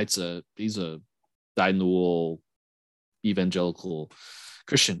 McKnight's he's a dyed-in-the-wool evangelical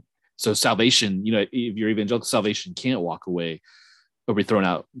Christian. So salvation, if you're evangelical, salvation can't walk away or be thrown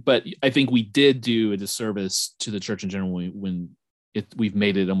out. But I think we did do a disservice to the church in general when we've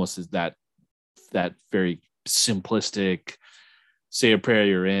made it almost as that very simplistic, say a prayer,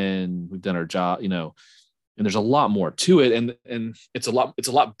 you're in, we've done our job, and there's a lot more to it. And it's a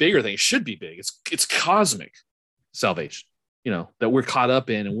lot bigger than it should be big. It's cosmic salvation, that we're caught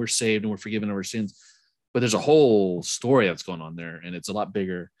up in, and we're saved and we're forgiven of our sins. But there's a whole story that's going on there, and it's a lot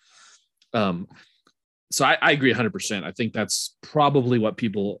bigger. So I agree 100%. I think that's probably what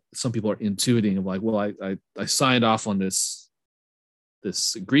some people are intuiting of like, well, I signed off on this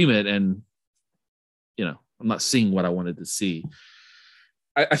agreement, and I'm not seeing what I wanted to see.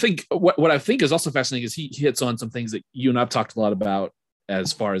 I think what I think is also fascinating is he hits on some things that you and I've talked a lot about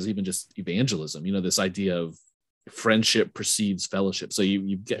as far as even just evangelism, this idea of friendship precedes fellowship. So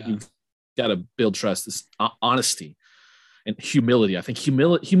you've got to build trust, this honesty and humility. I think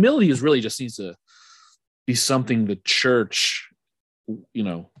humility is really just needs to be something the church,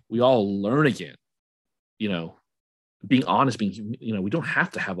 we all learn again, being honest, we don't have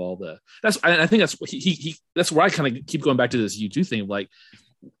to have all I think that's that's where I kind of keep going back to this U2 thing of like,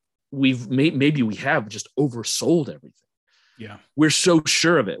 maybe we have just oversold everything. Yeah. We're so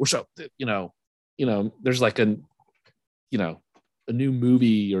sure of it. We're so, there's like a new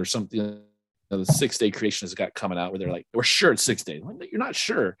movie or something, the 6 Day Creation has got coming out where they're like, we're sure it's 6 days. Like, you're not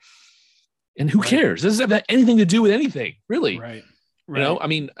sure. And who cares? This doesn't have anything to do with anything, really. Right. I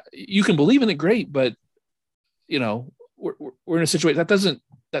mean, you can believe in it, great, but we're in a situation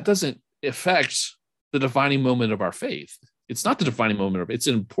that doesn't affect the defining moment of our faith. It's not the defining moment it's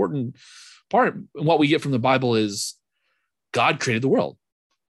an important part. And what we get from the Bible is God created the world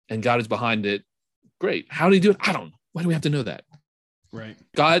and God is behind it. Great. How did he do it? I don't know. Why do we have to know that? Right.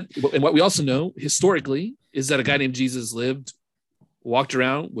 God, and what we also know historically is that a guy named Jesus lived, walked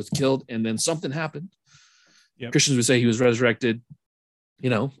around, was killed, and then something happened. Yep. Christians would say he was resurrected.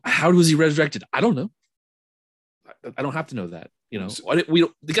 How was he resurrected? I don't know. I don't have to know that. We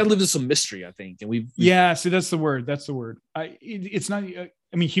got to live in some mystery, I think. And see, that's the word. It's not.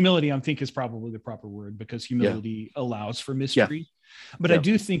 Humility, I think, is probably the proper word, because humility allows for mystery. Yeah. But I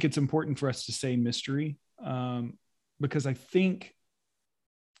do think it's important for us to say mystery, because I think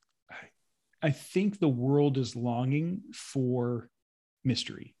the world is longing for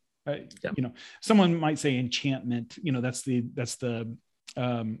mystery. Someone might say enchantment. That's the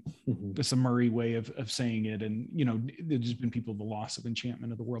it's a Murray way of saying it. And, there's been people, the loss of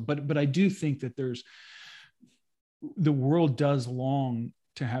enchantment of the world, but I do think that the world does long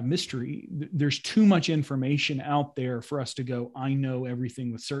to have mystery. There's too much information out there for us to go, I know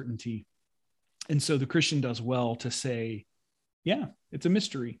everything with certainty. And so the Christian does well to say, yeah, it's a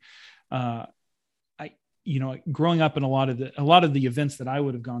mystery. Growing up in a lot of the events that I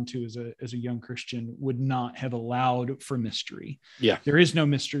would have gone to as a young Christian would not have allowed for mystery. Yeah. There is no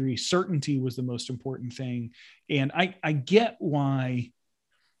mystery. Certainty was the most important thing. And I get why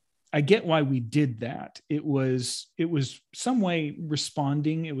we did that. It was some way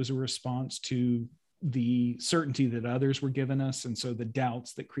responding. It was a response to the certainty that others were giving us. And so the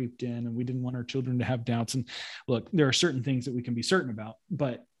doubts that creeped in, and we didn't want our children to have doubts. And look, there are certain things that we can be certain about,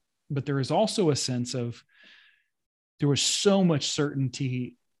 but there is also a sense of, there was so much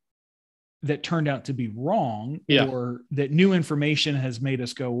certainty that turned out to be wrong, or that new information has made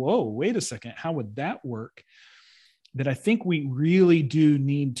us go, whoa, wait a second, how would that work? That I think we really do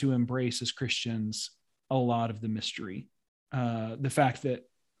need to embrace as Christians a lot of the mystery. The fact that,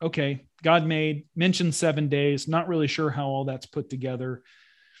 okay, God mentioned 7 days, not really sure how all that's put together.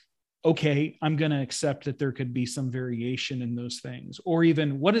 Okay, I'm going to accept that there could be some variation in those things. Or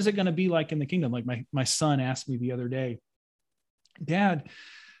even, what is it going to be like in the kingdom? Like my son asked me the other day, Dad,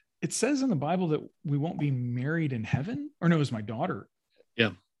 it says in the Bible that we won't be married in heaven? Or no, it was my daughter.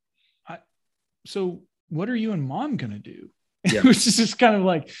 Yeah. So what are you and Mom going to do? Yeah. It was just kind of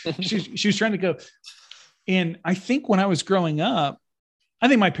like, she was trying to go. And I think when I was growing up, I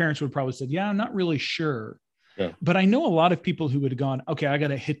think my parents would probably said, yeah, I'm not really sure. Yeah. But I know a lot of people who would have gone, okay, I got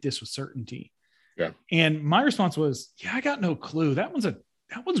to hit this with certainty. Yeah. And my response was, yeah, I got no clue. That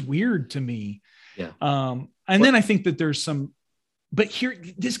one's weird to me. Yeah. Then I think that there's some, but here,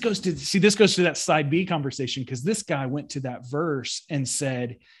 this goes to that side B conversation, because this guy went to that verse and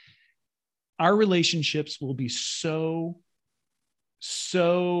said, our relationships will be so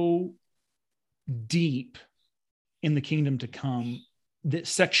deep in the kingdom to come that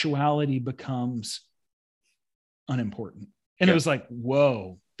sexuality becomes unimportant. And it was like,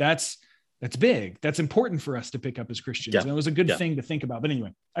 whoa, that's big. That's important for us to pick up as Christians. And it was a good thing to think about. But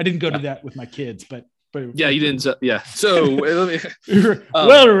anyway, I didn't go to that with my kids, but But yeah, you didn't. Yeah. So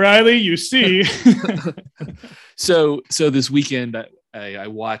well, Riley, you see. So this weekend I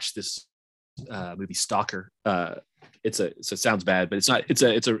watched this movie Stalker. It sounds bad, but it's not.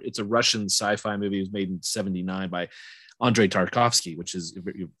 It's a Russian sci-fi movie. It was made in '79 by Andrei Tarkovsky, which is a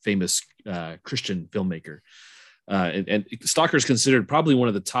famous Christian filmmaker. And Stalker is considered probably one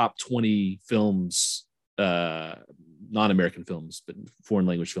of the top 20 films, non-American films, but foreign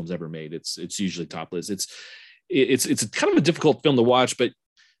language films ever made. It's usually top list. It's kind of a difficult film to watch, but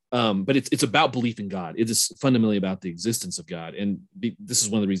it's about belief in God. It is fundamentally about the existence of God. And this is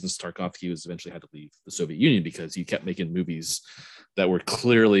one of the reasons Tarkovsky was eventually had to leave the Soviet Union, because he kept making movies that were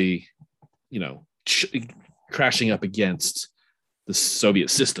clearly, crashing up against the Soviet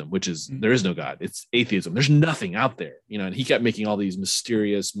system, which is there is no God. It's atheism. There's nothing out there, and he kept making all these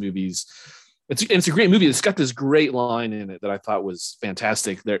mysterious movies. It's a great movie. It's got this great line in it that I thought was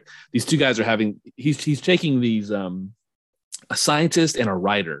fantastic. These two guys are having, he's taking these, a scientist and a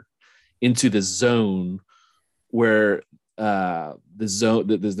writer into this zone where there's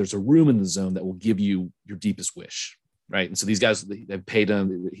a room in the zone that will give you your deepest wish. Right. And so these guys, they've paid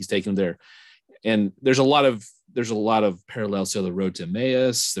him, he's taken them there. And there's a lot of parallels to the road to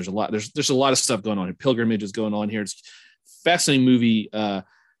Emmaus. There's a lot of stuff going on here. Pilgrimage is going on here. It's a fascinating movie.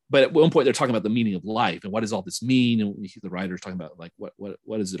 But at one point they're talking about the meaning of life and what does all this mean? And the writer's talking about like,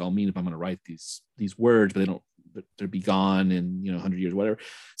 what does it all mean if I'm going to write these words, but they'll be gone in 100 years, whatever.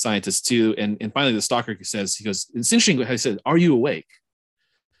 Scientists too. And finally the stalker says, he goes, it's interesting how he said, are you awake?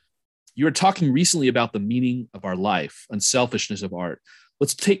 You were talking recently about the meaning of our life, unselfishness of art.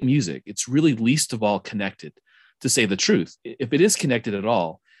 Let's take music. It's really least of all connected, to say the truth. If it is connected at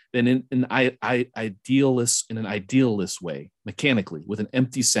all, then in an idealist way, mechanically, with an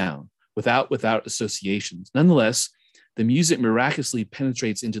empty sound, without associations. Nonetheless, the music miraculously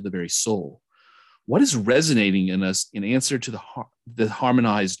penetrates into the very soul. What is resonating in us in answer to the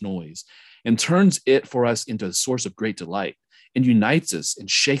harmonized noise, and turns it for us into a source of great delight, and unites us and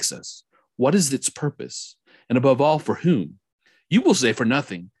shakes us? What is its purpose? And above all, for whom? You will say for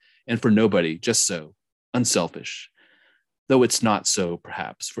nothing and for nobody, just so, unselfish. Though it's not so,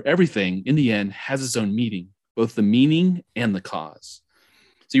 perhaps, for everything in the end has its own meaning, both the meaning and the cause.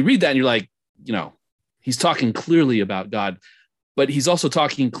 So you read that and you're like, he's talking clearly about God, but he's also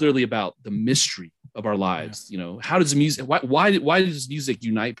talking clearly about the mystery of our lives. Yeah. How does music, why does music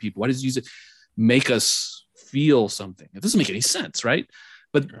unite people? Why does music make us feel something? It doesn't make any sense, right?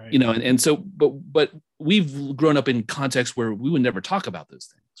 But, but we've grown up in contexts where we would never talk about those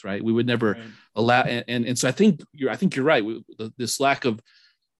things, right? We would never allow. And so I think you're right. This lack of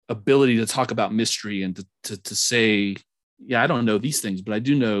ability to talk about mystery and to say, yeah, I don't know these things, but I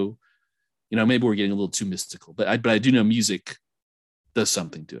do know, maybe we're getting a little too mystical, but I do know music does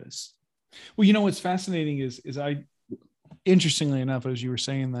something to us. Well, what's fascinating is interestingly enough, as you were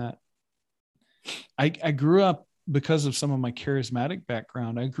saying that, I grew up, because of some of my charismatic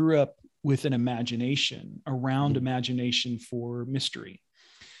background, I grew up with an imagination for mystery.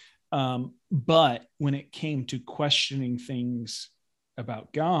 But when it came to questioning things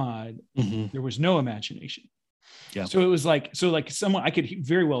about God, there was no imagination. Yeah. So it was like someone, I could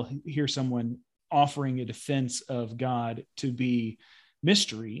very well hear someone offering a defense of God to be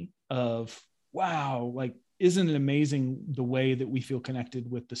mystery of, wow, like, isn't it amazing the way that we feel connected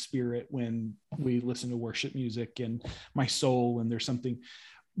with the Spirit when we listen to worship music and my soul, and there's something.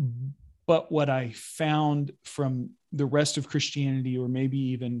 But what I found from the rest of Christianity, or maybe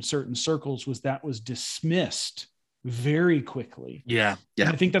even certain circles, was dismissed very quickly. Yeah. And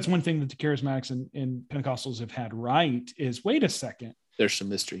I think that's one thing that the charismatics and Pentecostals have had right is, wait a second. There's some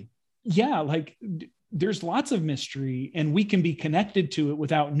mystery. Yeah. Like there's lots of mystery, and we can be connected to it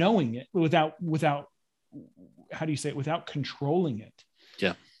without knowing it, without how do you say it, without controlling it.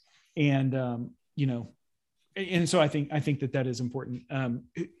 Yeah. And, and so I think that is important.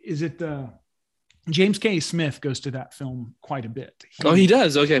 Is it James K. Smith goes to that film quite a bit. He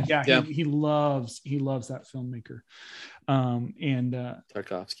does. Okay. Yeah. He loves that filmmaker. And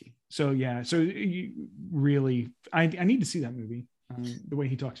Tarkovsky. So you really, I need to see that movie. The way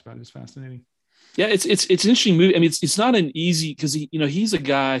he talks about it is fascinating. Yeah, it's an interesting movie. I mean, it's not an easy, because he's a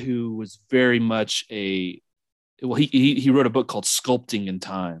guy who was very much he wrote a book called Sculpting in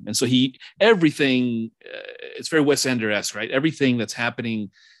Time, and so everything it's very Wes Anderson-esque, right? Everything that's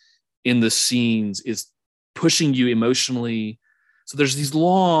happening in the scenes is pushing you emotionally. So there's these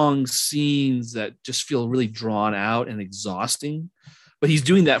long scenes that just feel really drawn out and exhausting, but he's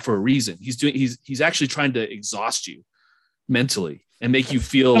doing that for a reason. He's actually trying to exhaust you mentally. and make you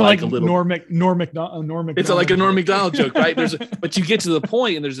feel like a little Norm Macdonald. It's like a Norm Macdonald joke, right? But you get to the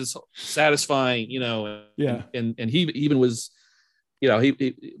point, and there's this satisfying, and he even was,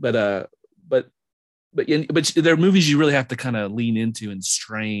 but there are movies you really have to kind of lean into and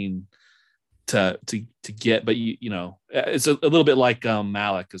strain to get, but it's a little bit like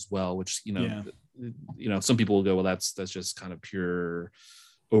Malik as well, which some people will go, well, that's just kind of pure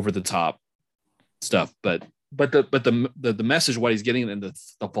over the top stuff, but the message, what he's getting, and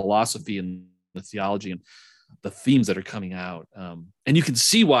the philosophy and the theology and the themes that are coming out, and you can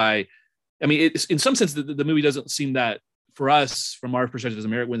see why. I mean, it's in some sense the movie doesn't seem that, for us, from our perspective as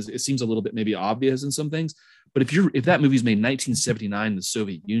Americans, it seems a little bit maybe obvious in some things. But if that movie's made 1979, the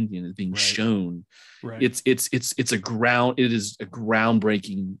Soviet Union is being shown, it is a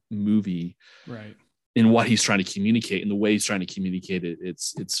groundbreaking movie, right? In what he's trying to communicate and the way he's trying to communicate it,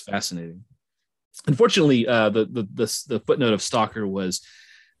 it's fascinating. Unfortunately, the footnote of Stalker was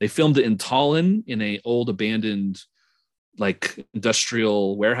they filmed it in Tallinn in a old abandoned like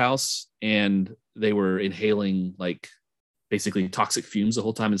industrial warehouse, and they were inhaling like basically toxic fumes the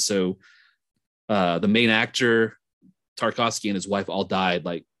whole time. And so the main actor, Tarkovsky, and his wife all died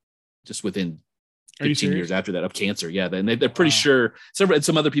like just within 15 years after that of cancer. Yeah. And they're pretty sure,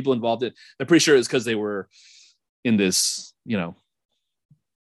 some other people involved in, they're pretty sure it's because they were in this,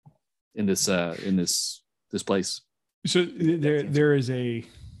 in this place. So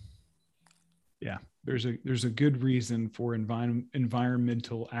there's a good reason for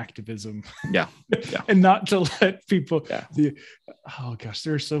environmental activism. Yeah. And not to let people, oh gosh,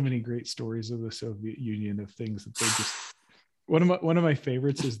 there are so many great stories of the Soviet Union of things that they just, one of my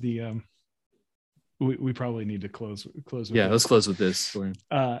favorites is we probably need to close with this. Let's close with this.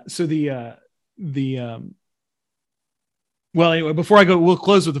 Well, anyway, before I go, we'll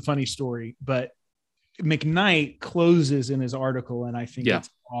close with a funny story, but McKnight closes in his article, and I think it's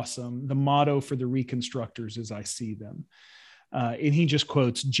awesome. The motto for the Reconstructors is "I see them." And he just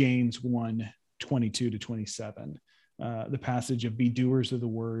quotes James 1:22-27, the passage of "Be doers of the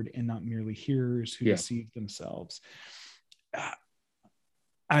word and not merely hearers who deceive themselves."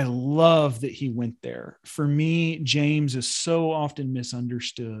 I love that he went there. For me, James is so often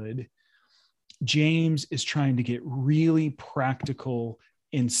misunderstood. James is trying to get really practical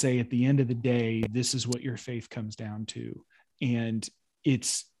and say, at the end of the day, this is what your faith comes down to. And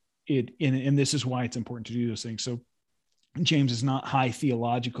this is why it's important to do those things. So James is not high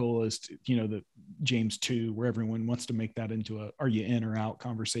theological as to, the James 2, where everyone wants to make that into a, are you in or out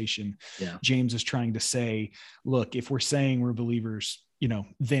conversation. Yeah. James is trying to say, look, if we're saying we're believers,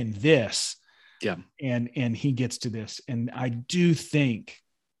 then this, and he gets to this. And I do think,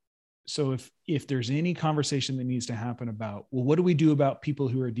 so if there's any conversation that needs to happen about, well, what do we do about people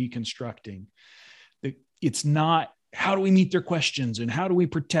who are deconstructing? It's not, how do we meet their questions and how do we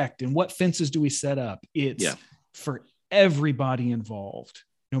protect and what fences do we set up? It's for everybody involved,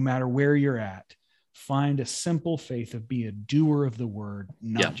 no matter where you're at, find a simple faith of be a doer of the word,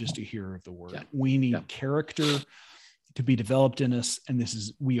 not just a hearer of the word. We need character to be developed in us. And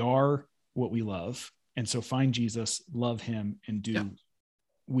we are what we love. And so find Jesus, love him, and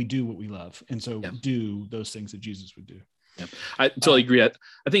we do what we love. And so do those things that Jesus would do. Yeah, I totally agree. I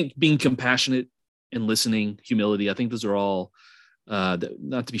think being compassionate and listening, humility, I think those are all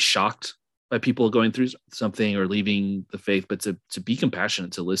not to be shocked by people going through something or leaving the faith, but to be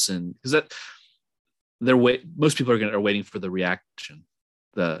compassionate, to listen, because most people are waiting for the reaction.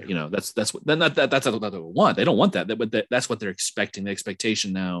 That's what not that that's not what they want. They don't want that, but that's what they're expecting. The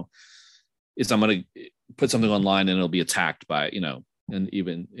expectation now is I'm going to put something online and it'll be attacked by, and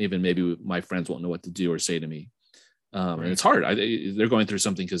even maybe my friends won't know what to do or say to me. And it's hard. They're going through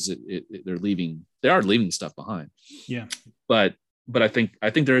something because they are leaving stuff behind. Yeah. But I think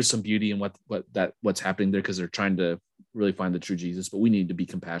there is some beauty in what's happening there, because they're trying to really find the true Jesus. But we need to be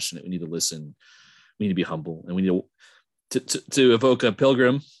compassionate. We need to listen. We need to be humble, and we need to evoke a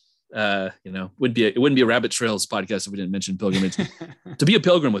pilgrim. It wouldn't be a Rabbit Trails podcast if we didn't mention pilgrimage. To be a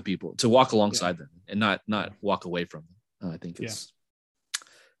pilgrim with people, to walk alongside them, and not walk away from them. I think it's.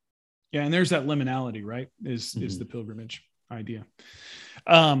 Yeah, and there's that liminality, right? Is the pilgrimage idea.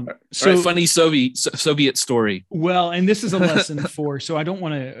 So funny Soviet story. Well, and this is a lesson so I don't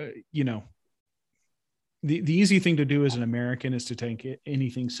want to, the easy thing to do as an American is to take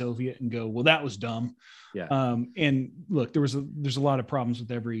anything Soviet and go, well, that was dumb. Yeah. And look, there's a lot of problems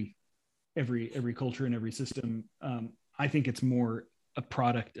with every culture and every system. I think it's more a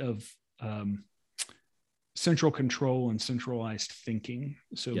product of central control and centralized thinking.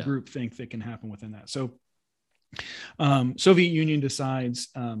 So groupthink that can happen within that. So Soviet Union decides,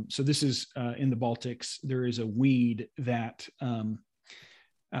 so this is in the Baltics, there is a weed that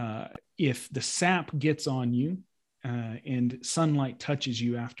if the sap gets on you and sunlight touches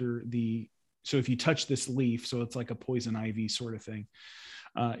you so if you touch this leaf, so it's like a poison ivy sort of thing.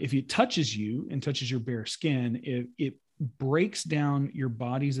 If it touches you and touches your bare skin, it breaks down your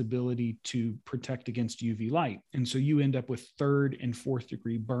body's ability to protect against UV light. And so you end up with 3rd and 4th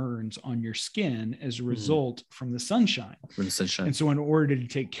degree burns on your skin as a result from the sunshine. And so in order to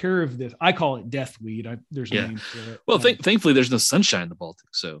take care of this, I call it death weed. There's no name for it. Well, thankfully there's no sunshine in the Baltic.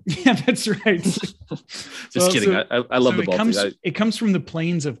 So yeah, that's right. Just kidding. I love the Baltic. It comes from the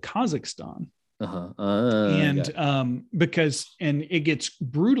plains of Kazakhstan. Because it gets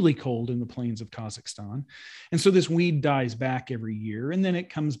brutally cold in the plains of Kazakhstan. And so this weed dies back every year, and then it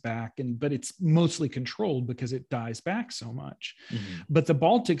comes back, but it's mostly controlled because it dies back so much. But the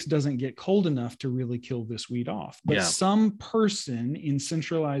Baltics doesn't get cold enough to really kill this weed off. But some person in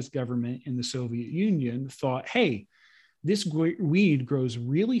centralized government in the Soviet Union thought, hey, this weed grows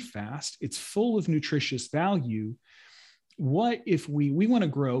really fast. It's full of nutritious value. What if we want to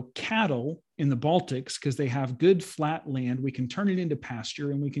grow cattle in the Baltics because they have good flat land? We can turn it into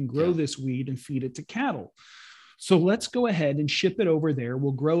pasture and we can grow this weed and feed it to cattle. So let's go ahead and ship it over there.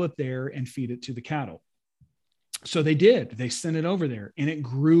 We'll grow it there and feed it to the cattle. So they did. They sent it over there and it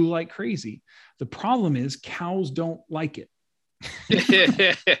grew like crazy. The problem is cows don't like it.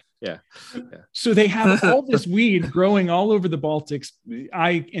 So they have all this weed growing all over the Baltics.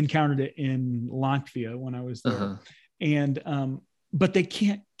 I encountered it in Latvia when I was there. But they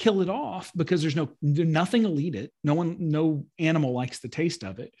can't kill it off because there's nothing will eat it. No animal likes the taste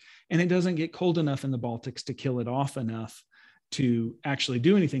of it. And it doesn't get cold enough in the Baltics to kill it off enough to actually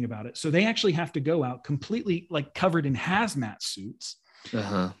do anything about it. So they actually have to go out completely like covered in hazmat suits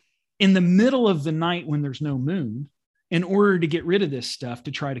in the middle of the night when there's no moon in order to get rid of this stuff,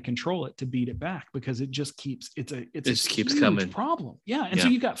 to try to control it, to beat it back, because it just keeps, it just keeps coming problem. Yeah. And so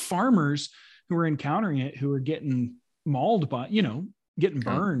you've got farmers who are encountering it, who are getting mauled by, getting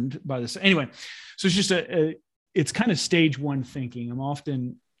burned by this. Anyway, so it's just it's kind of stage one thinking. I'm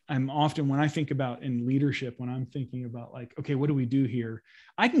often when I think about in leadership, when I'm thinking about like, okay, what do we do here?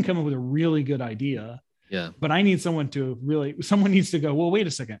 I can come up with a really good idea. Yeah. But I need someone needs to go, well, wait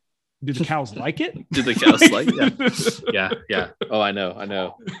a second. Do the cows like it? Do the cows like it? Yeah. Yeah. Oh, I know.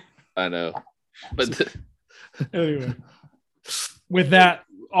 But anyway, with that,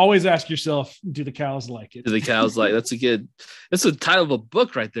 always ask yourself, do the cows like it? Do the cows like? That's the title of a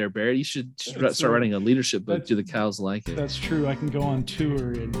book right there, Barry. You should start writing a leadership book. Do the cows like it? That's true. I can go on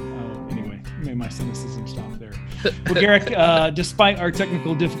tour and anyway, maybe my cynicism stop there. Well, Garrick, despite our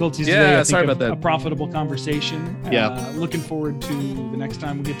technical difficulties today, I think a profitable conversation. Looking forward to the next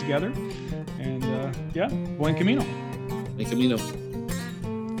time we get together. And buen camino. Buen camino.